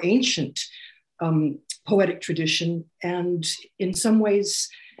 more ancient poetic tradition. And in some ways,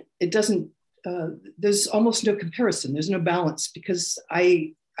 it doesn't, there's almost no comparison. There's no balance because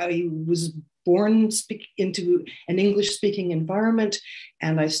I was born into an English-speaking environment,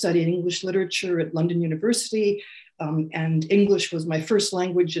 and I studied English literature at London University, and English was my first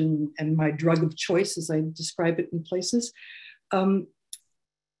language and my drug of choice, as I describe it in places.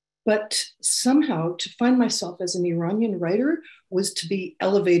 But somehow to find myself as an Iranian writer was to be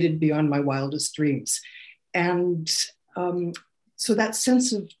elevated beyond my wildest dreams. And so that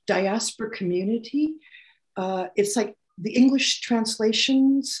sense of diaspora community, it's like the English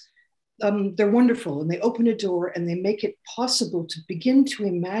translations, they're wonderful and they open a door and they make it possible to begin to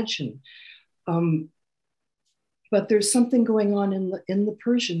imagine. But there's something going on in the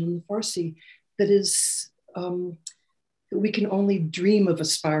Persian, in the Farsi, that is, that we can only dream of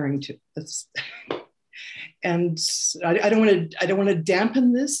aspiring to. And I don't want to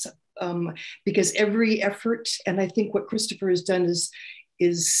dampen this because every effort, and I think what Christopher has done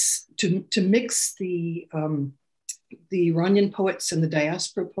is to mix the Iranian poets and the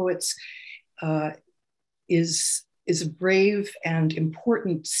diaspora poets is a brave and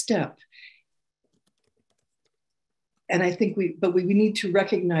important step. And I think we need to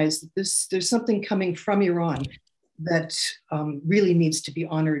recognize that there's something coming from Iran that really needs to be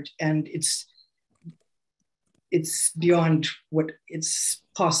honored, and it's beyond what it's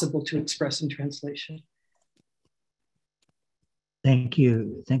possible to express in translation. Thank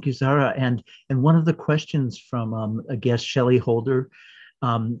you, Zara. And one of the questions from a guest, Shelley Holder,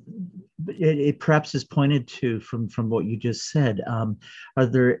 it perhaps is pointed to from what you just said. Are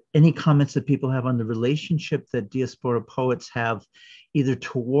there any comments that people have on the relationship that diaspora poets have either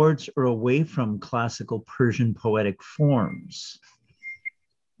towards or away from classical Persian poetic forms?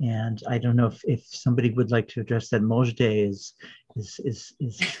 And I don't know if somebody would like to address that. Mojde is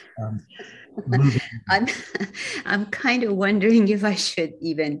moving. I'm kind of wondering if I should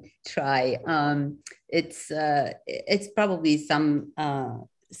even try. It's probably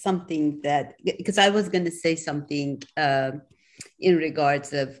something that, because I was going to say something in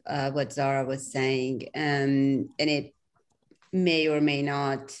regards of what Zara was saying, and it may or may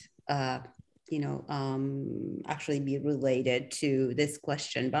not actually be related to this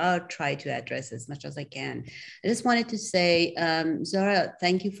question, but I'll try to address as much as I can. I just wanted to say, Zara,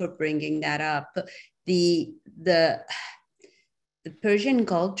 thank you for bringing that up. The Persian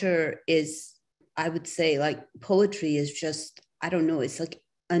culture is, I would say, like poetry is just, I don't know, it's like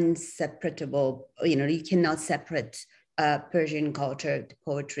inseparable. You cannot separate Persian culture to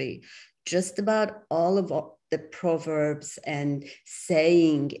poetry. Just about all of the proverbs and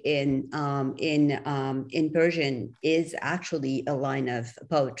saying in Persian is actually a line of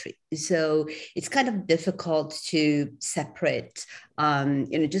poetry. So it's kind of difficult to separate.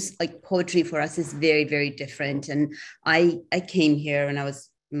 Just like poetry for us is very, very different. And I came here when I was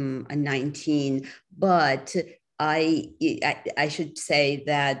 19, but I should say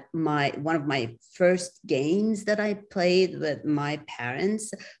that one of my first games that I played with my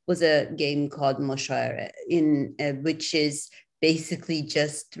parents was a game called Moshaira, which is basically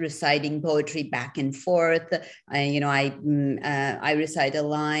just reciting poetry back and forth. I recite a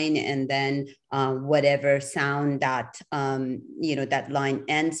line, and then whatever sound that that line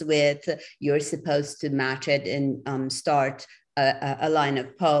ends with, you're supposed to match it and start a line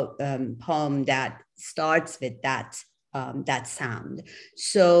of poem that starts with that sound.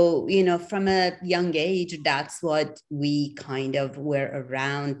 So, from a young age, that's what we kind of were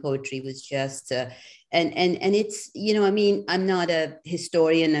around. Poetry was just, and it's, I'm not a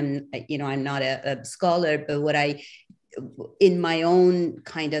historian, I'm not a scholar, but in my own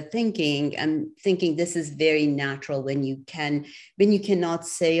kind of thinking, I'm thinking this is very natural when you cannot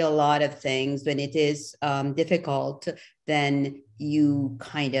say a lot of things, when it is difficult, then you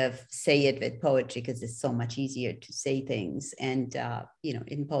kind of say it with poetry because it's so much easier to say things and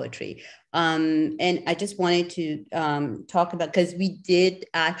in poetry. And I just wanted to talk about, because we did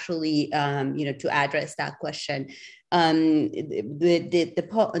actually to address that question. The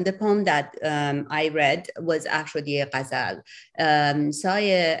poem that I read was actually a ghazal.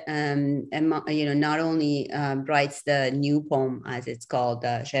 Saya, not only writes the new poem, as it's called,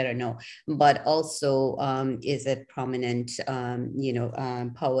 Sher No, but also is a prominent,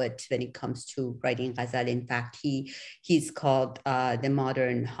 poet when it comes to writing ghazal. In fact, he's called the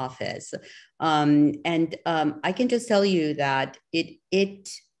modern Hafiz. And I can just tell you that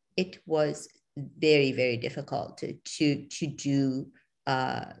it was very, very difficult to do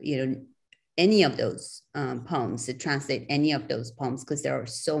any of those poems, to translate any of those poems, because there are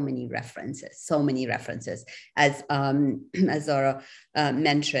so many references, as Zara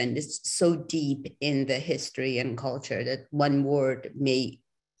mentioned. It's so deep in the history and culture that one word may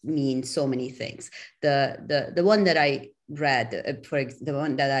mean so many things. The one that I read, for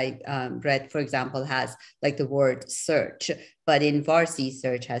example, has like the word search, but in Farsi,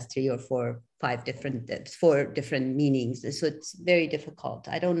 search has 3 or 4, 5 different meanings. So it's very difficult.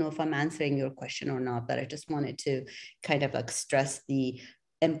 I don't know if I'm answering your question or not, but I just wanted to kind of like stress the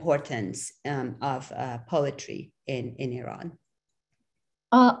importance of poetry in Iran.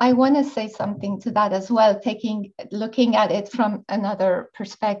 I want to say something to that as well, looking at it from another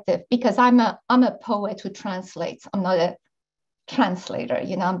perspective, because I'm a poet who translates. I'm not a translator,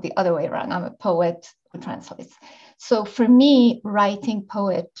 I'm the other way around. I'm a poet who translates. So for me, writing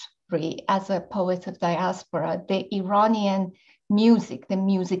poetry as a poet of diaspora, the Iranian music, the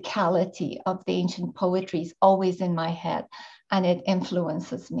musicality of the ancient poetry is always in my head, and it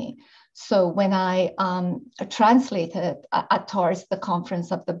influences me. So when I translated at Tars, the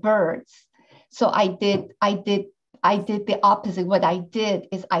Conference of the Birds, so I did the opposite. What I did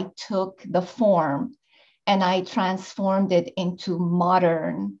is I took the form and I transformed it into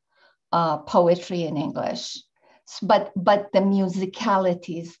modern poetry in English. But the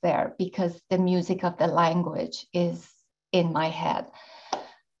musicality is there because the music of the language is in my head.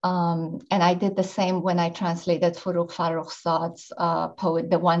 And I did the same when I translated Forough Farrokhzad's poet,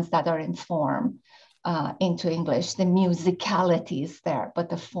 the ones that are in form, into English. The musicality is there, but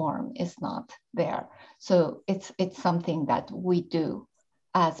the form is not there. So it's something that we do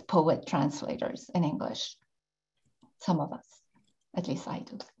as poet translators in English. Some of us, at least I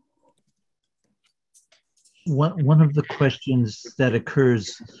do. One of the questions that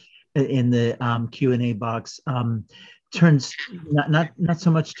occurs in the Q&A box turns not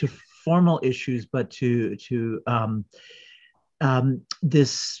so much to formal issues, but to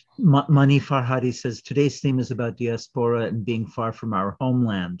this. Mani Farhadi says, today's theme is about diaspora and being far from our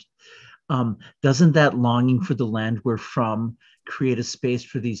homeland. Doesn't that longing for the land we're from create a space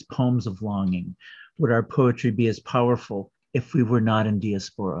for these poems of longing? Would our poetry be as powerful if we were not in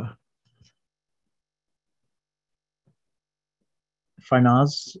diaspora?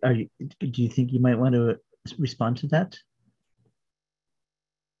 Farnaz, do you think you might want to respond to that?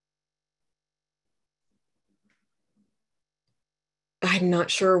 I'm not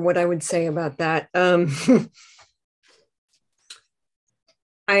sure what I would say about that.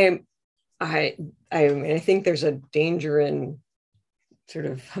 I think there's a danger in sort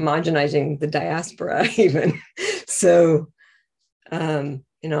of homogenizing the diaspora even. So,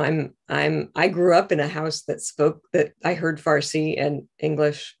 I grew up in a house that I heard Farsi and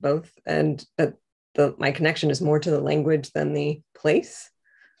English both, and my connection is more to the language than the place.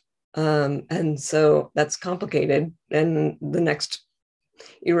 And so that's complicated. And the next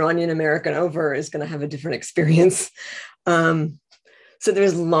Iranian American over is going to have a different experience. So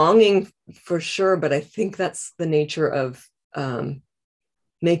there's longing for sure, but I think that's the nature of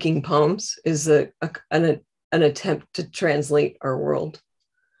making poems, is an an attempt to translate our world,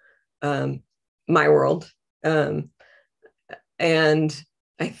 my world. And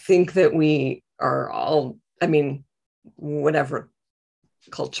I think that we are all, I mean, whatever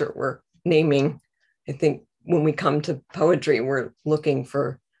culture we're naming, I think when we come to poetry, we're looking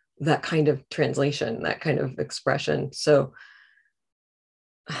for that kind of translation, that kind of expression. So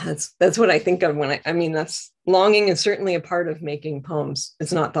that's what I think of when I mean, that's longing is certainly a part of making poems.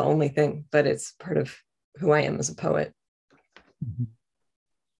 It's not the only thing, but it's part of who I am as a poet. Mm-hmm.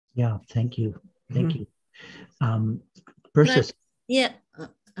 Yeah, thank you. Thank you. Persis. Yeah,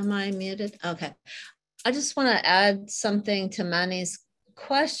 am I muted? Okay. I just want to add something to Mani's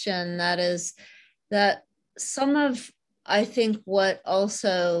question, that is that some of, I think, what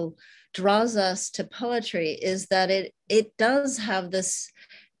also draws us to poetry is that it does have this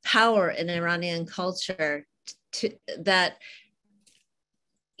power in Iranian culture that,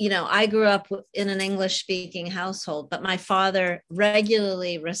 you know, I grew up in an English speaking household, but my father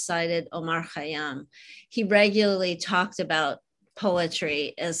regularly recited Omar Khayyam. He regularly talked about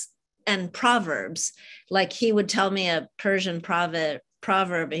poetry and proverbs. Like, he would tell me a Persian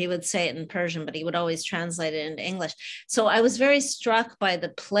proverb, he would say it in Persian, but he would always translate it into English. So I was very struck by the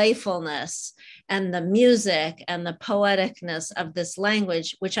playfulness and the music and the poeticness of this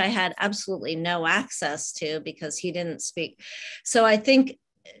language, which I had absolutely no access to because he didn't speak. So I think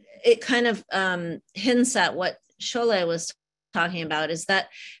it kind of hints at what Sholeh was talking about, is that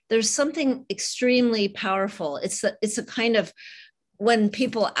there's something extremely powerful. It's a kind of, when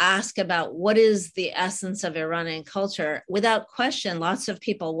people ask about what is the essence of Iranian culture, without question, lots of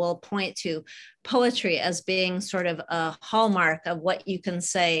people will point to poetry as being sort of a hallmark of what you can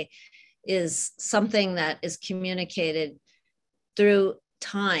say is something that is communicated through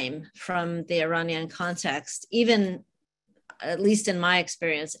time from the Iranian context, even, at least in my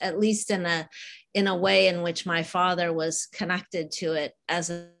experience, at least in a way in which my father was connected to it as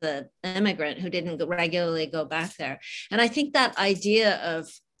an immigrant who didn't regularly go back there. And I think that idea of,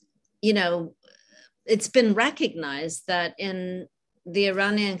 you know, it's been recognized that in the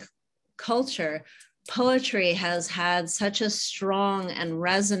Iranian culture, poetry has had such a strong and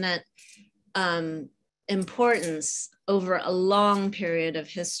resonant importance over a long period of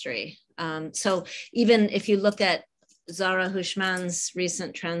history. So even if you look at Zara Hushman's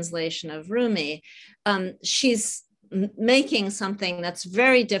recent translation of Rumi, she's making something that's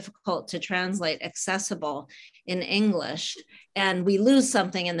very difficult to translate accessible in English. And we lose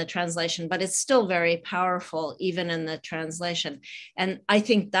something in the translation, but it's still very powerful, even in the translation. And I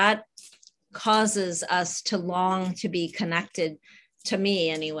think that causes us to long to be connected, to me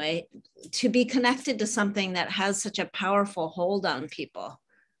anyway, to be connected to something that has such a powerful hold on people.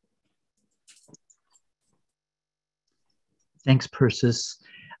 Thanks, Persis.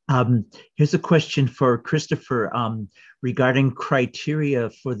 Here's a question for Christopher regarding criteria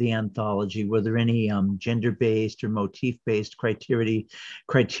for the anthology. Were there any gender-based or motif-based criteria?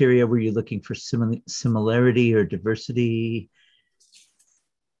 Were you looking for similarity or diversity?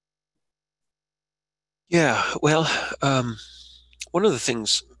 Yeah, well, one of the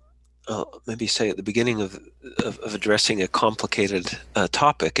things I'll maybe say at the beginning of addressing a complicated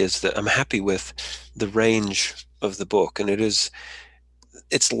topic is that I'm happy with the range of the book, and it's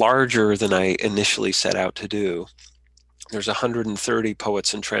larger than I initially set out to do. There's 130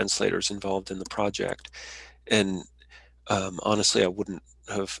 poets and translators involved in the project, and honestly, I wouldn't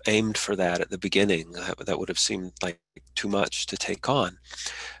have aimed for that at the beginning. That would have seemed like too much to take on.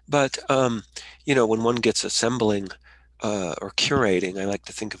 But you know, when one gets assembling or curating, I like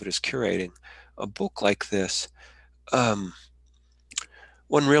to think of it as curating a book like this, one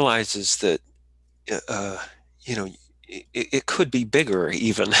realizes that you know, it could be bigger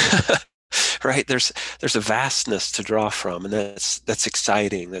even. Right? There's a vastness to draw from, and that's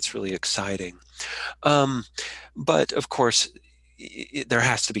exciting. That's really exciting. But of course, there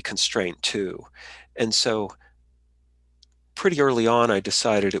has to be constraint too. And so pretty early on, I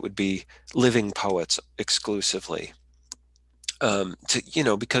decided it would be living poets exclusively.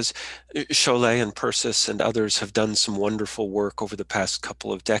 Because Sholeh and Persis and others have done some wonderful work over the past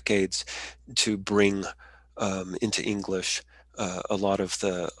couple of decades to bring into English a lot of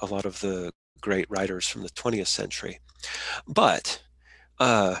the great writers from the 20th century. But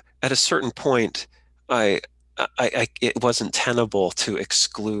at a certain point, it wasn't tenable to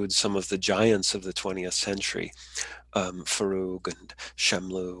exclude some of the giants of the 20th century, Farooq and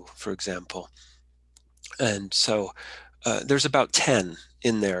Shamlou, for example. And so there's about 10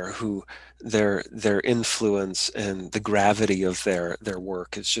 in there who their influence and the gravity of their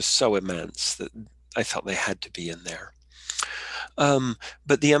work is just so immense that I felt they had to be in there.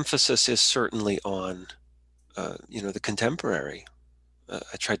 But the emphasis is certainly on the contemporary.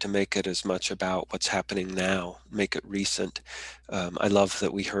 I tried to make it as much about what's happening now, make it recent. I love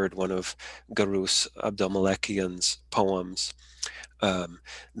that we heard one of Garous Abdelmalekian's poems.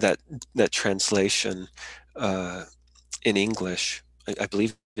 That translation in English, I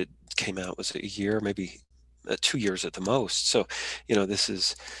believe it came out, was it a year, maybe 2 years at the most. So, this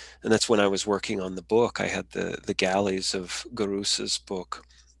is, and that's when I was working on the book. I had the galleys of Garous's book.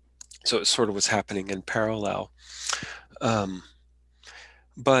 So it sort of was happening in parallel.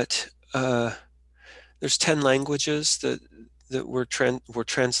 But there's 10 languages that were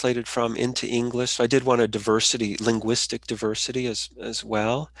translated from into English. So I did want a linguistic diversity as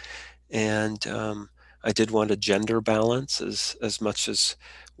well. And I did want a gender balance as much as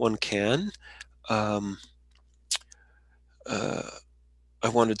one can. I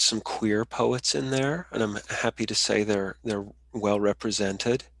wanted some queer poets in there, and I'm happy to say they're well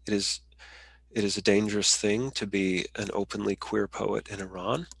represented. It is a dangerous thing to be an openly queer poet in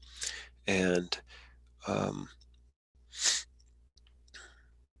Iran, and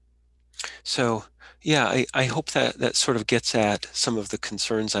so yeah, I hope that sort of gets at some of the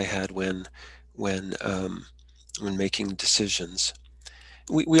concerns I had when making decisions.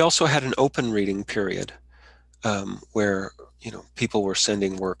 We also had an open reading period where people were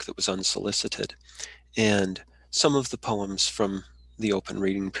sending work that was unsolicited, and some of the poems from the open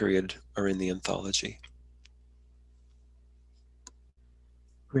reading period are in the anthology.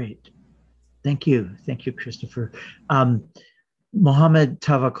 Great. Thank you, Christopher. Mohammed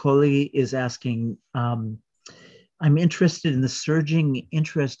Tavakoli is asking, I'm interested in the surging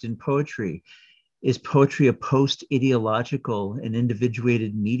interest in poetry. Is poetry a post-ideological and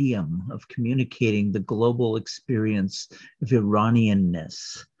individuated medium of communicating the global experience of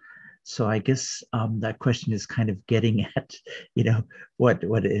Iranianness? So I guess that question is kind of getting at, what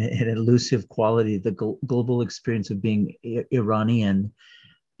an elusive quality, the global experience of being Iranian,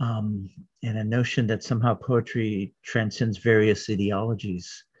 and a notion that somehow poetry transcends various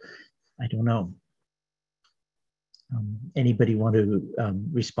ideologies. I don't know. Anybody want to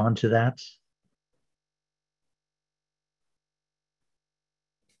respond to that?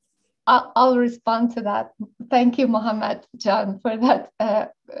 I'll respond to that. Thank you, Mohammed Jan, for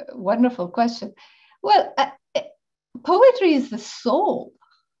that wonderful question. Well, poetry is the soul.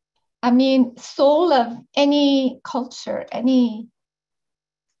 I mean, soul of any culture, any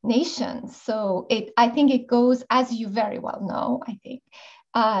nation. So I think it goes, as you very well know, I think,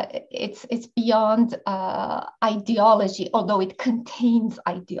 it's beyond ideology, although it contains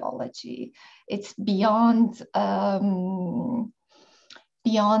ideology. It's beyond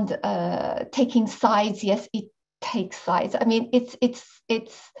taking sides. Yes, it takes sides. I mean,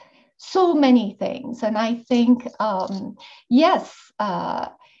 it's so many things, and I think yes,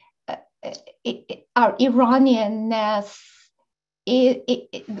 our Iranianness.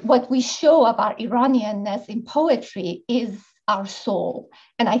 What we show of our Iranianness in poetry is our soul.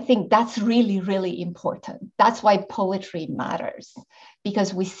 And I think that's really, really important. That's why poetry matters,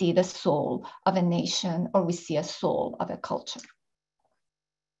 because we see the soul of a nation, or we see a soul of a culture.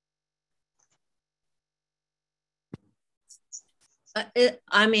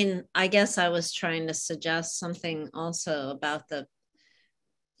 I guess I was trying to suggest something also about the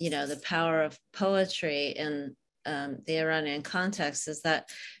power of poetry in the Iranian context, is that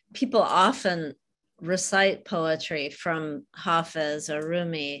people often recite poetry from Hafiz or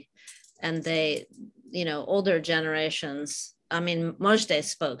Rumi, and they, older generations, Mojde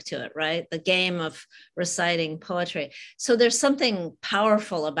spoke to it, right? The game of reciting poetry. So there's something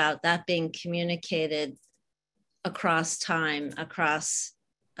powerful about that being communicated across time, across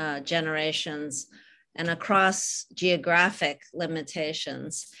generations, and across geographic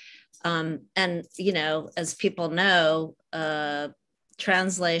limitations. And, as people know,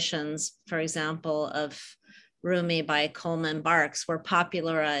 translations, for example, of Rumi by Coleman Barks were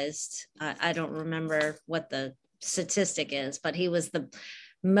popularized. I don't remember what the statistic is, but he was the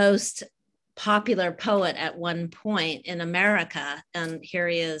most popular poet at one point in America. And here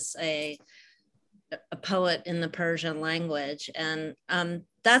he is, a poet in the Persian language. And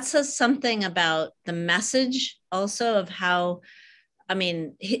that says something about the message also of how,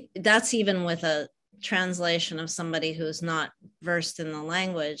 that's even with a translation of somebody who's not versed in the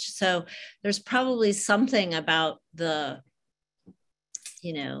language. So there's probably something about the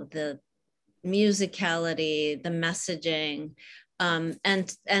musicality, the messaging,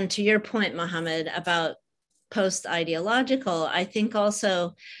 and to your point, Mohammed, about post-ideological, I think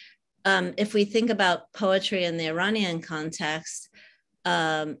also, if we think about poetry in the Iranian context,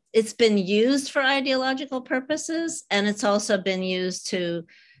 it's been used for ideological purposes, and it's also been used to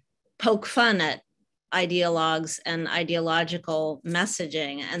poke fun at ideologues and ideological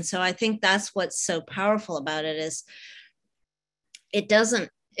messaging. And so I think that's what's so powerful about it, is it doesn't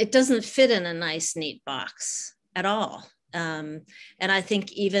fit in a nice, neat box at all. And I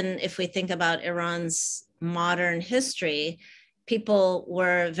think even if we think about Iran's modern history, people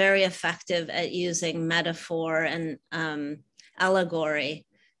were very effective at using metaphor and allegory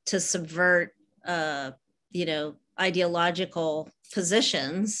to subvert, ideological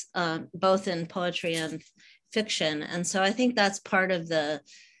positions, both in poetry and fiction. And so I think that's part of the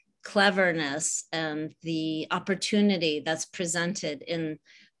cleverness and the opportunity that's presented in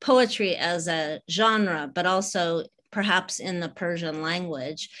poetry as a genre, but also perhaps in the Persian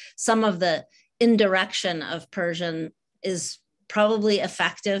language. Some of the indirection of Persian is probably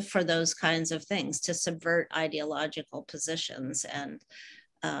effective for those kinds of things, to subvert ideological positions and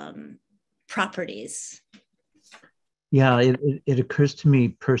properties. Yeah, it occurs to me,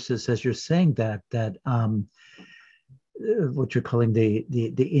 Persis, as you're saying that what you're calling the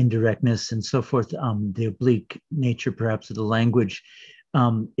indirectness and so forth, the oblique nature perhaps of the language,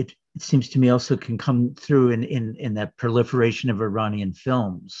 it seems to me also can come through in that proliferation of Iranian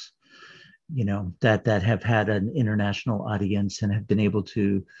films, that have had an international audience and have been able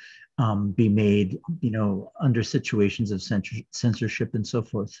to be made, under situations of censorship and so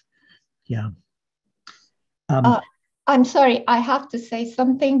forth. Yeah. I'm sorry, I have to say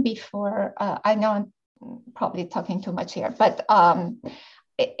something before. I know I'm probably talking too much here, but I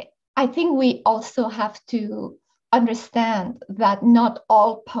think we also have to understand that not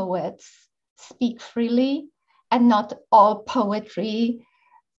all poets speak freely, and not all poetry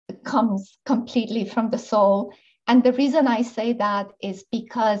comes completely from the soul. And the reason I say that is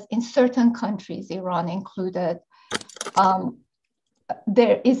because in certain countries, Iran included,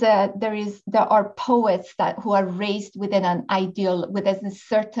 there are poets who are raised within within a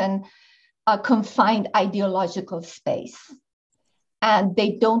certain confined ideological space, and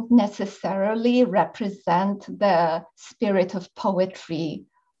they don't necessarily represent the spirit of poetry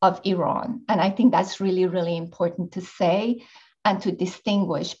of Iran. And I think that's really, really important to say, and to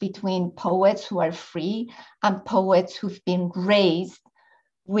distinguish between poets who are free and poets who've been raised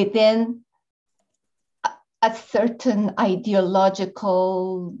within a certain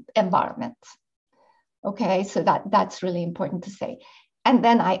ideological environment. Okay, so that's really important to say. And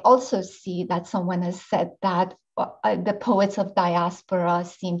then I also see that someone has said that the poets of diaspora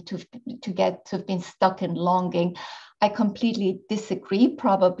seem to have been stuck in longing. I completely disagree.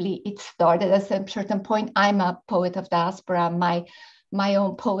 Probably it started at a certain point. I'm a poet of diaspora. My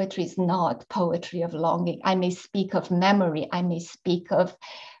own poetry is not poetry of longing. I may speak of memory. I may speak of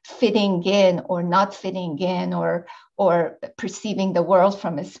fitting in or not fitting in, or perceiving the world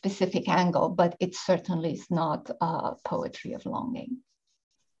from a specific angle, but it certainly is not poetry of longing.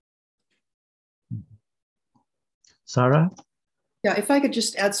 Sarah? Yeah, if I could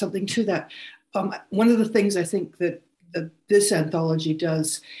just add something to that. One of the things I think that this anthology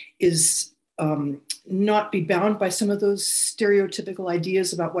does is not be bound by some of those stereotypical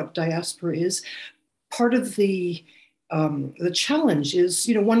ideas about what diaspora is. Part of the challenge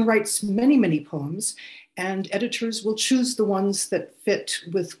is, one writes many, many poems, and editors will choose the ones that fit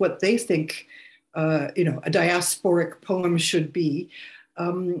with what they think, a diasporic poem should be.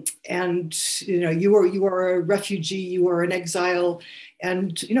 And you are a refugee, you are an exile,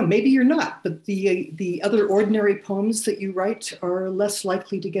 and maybe you're not, but the other ordinary poems that you write are less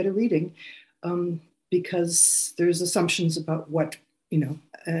likely to get a reading, because there's assumptions about what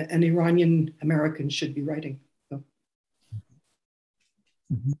an Iranian American should be writing. So.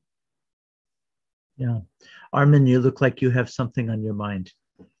 Mm-hmm. Yeah, Armin, you look like you have something on your mind.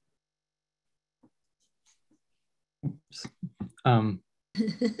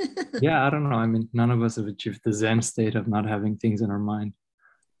 Yeah, I don't know. I mean, none of us have achieved the Zen state of not having things in our mind.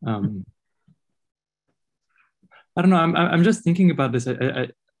 I don't know. I'm just thinking about this. I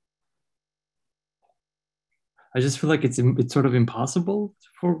just feel like it's sort of impossible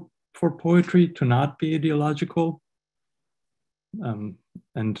for poetry to not be ideological. And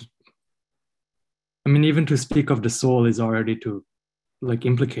I mean, even to speak of the soul is already to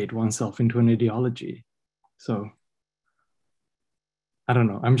implicate oneself into an ideology. So I don't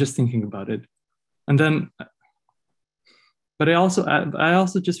know. I'm just thinking about it. And then, but I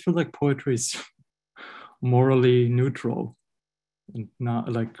also just feel like poetry is morally neutral, and not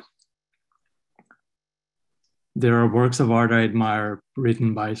there are works of art I admire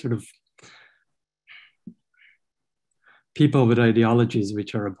written by sort of people with ideologies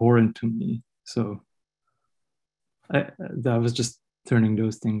which are abhorrent to me. So that was just turning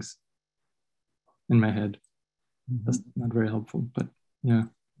those things in my head. That's not very helpful, but yeah.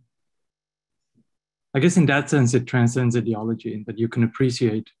 I guess in that sense, it transcends ideology, in that you can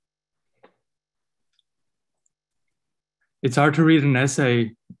appreciate. It's hard to read an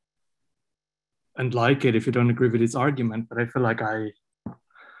essay and like it if you don't agree with its argument, but I feel like I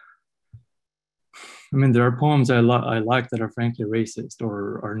mean, there are poems I like that are frankly racist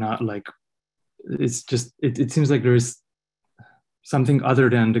or are not, like, it's just, it seems like there's something other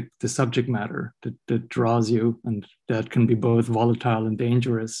than the subject matter that draws you, and that can be both volatile and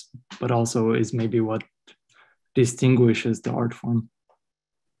dangerous, but also is maybe what distinguishes the art form.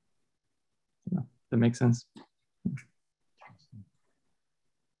 Yeah, that makes sense.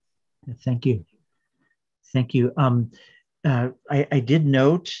 Thank you. Thank you. I did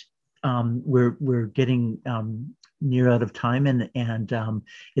note we're getting near out of time, and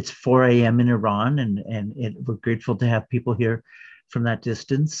it's 4 a.m. in Iran, and we're grateful to have people here from that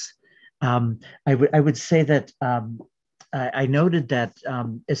distance. I would say that I noted that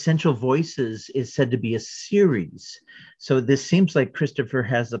Essential Voices is said to be a series. So this seems like Christopher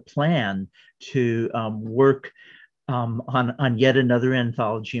has a plan to work on yet another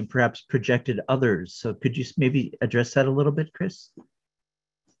anthology and perhaps projected others. So could you maybe address that a little bit, Chris?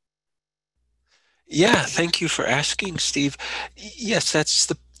 Yeah, thank you for asking, Steve. Yes, that's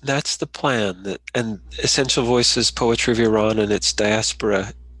the plan. And Essential Voices, Poetry of Iran and its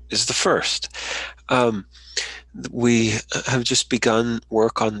Diaspora is the first. We have just begun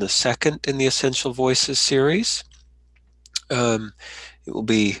work on the second in the Essential Voices series. It will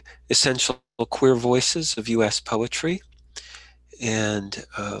be Essential Queer Voices of U.S. Poetry. And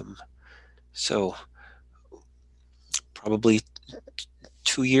so probably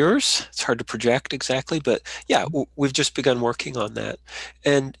 2 years. It's hard to project exactly, but yeah, we've just begun working on that.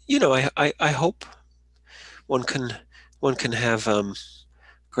 And, you know, I hope one can have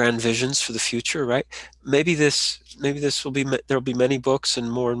grand visions for the future, right? Maybe this will be, there'll be many books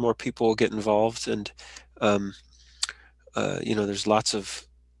and more people will get involved. And, you know, there's lots of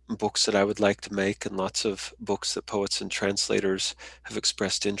books that I would like to make, and lots of books that poets and translators have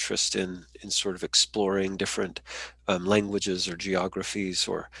expressed interest in sort of exploring different languages or geographies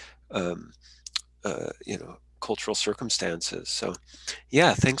or, you know, cultural circumstances. So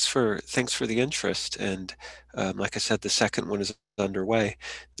yeah, thanks for the interest. And like I said, the second one is underway.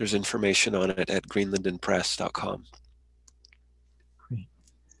 There's information on it at greenlandenpress.com. Great.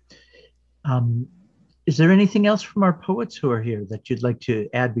 Is there anything else from our poets who are here that you'd like to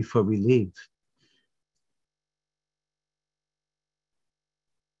add before we leave?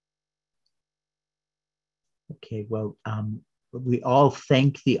 Okay, well, we all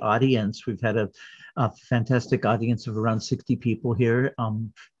thank the audience. We've had a fantastic audience of around 60 people here,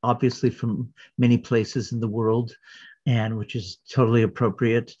 obviously from many places in the world, and which is totally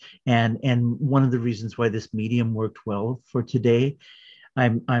appropriate. And one of the reasons why this medium worked well for today.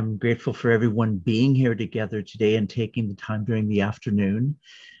 I'm grateful for everyone being here together today and taking the time during the afternoon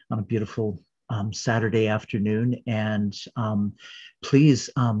on a beautiful Saturday afternoon. And please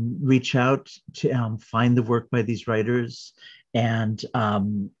reach out to find the work by these writers and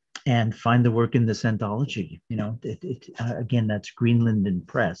find the work in this anthology. You know, again, that's Greenland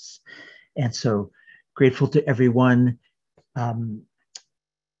Press. And so grateful to everyone.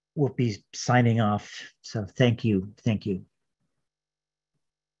 We'll be signing off. So thank you. Thank you.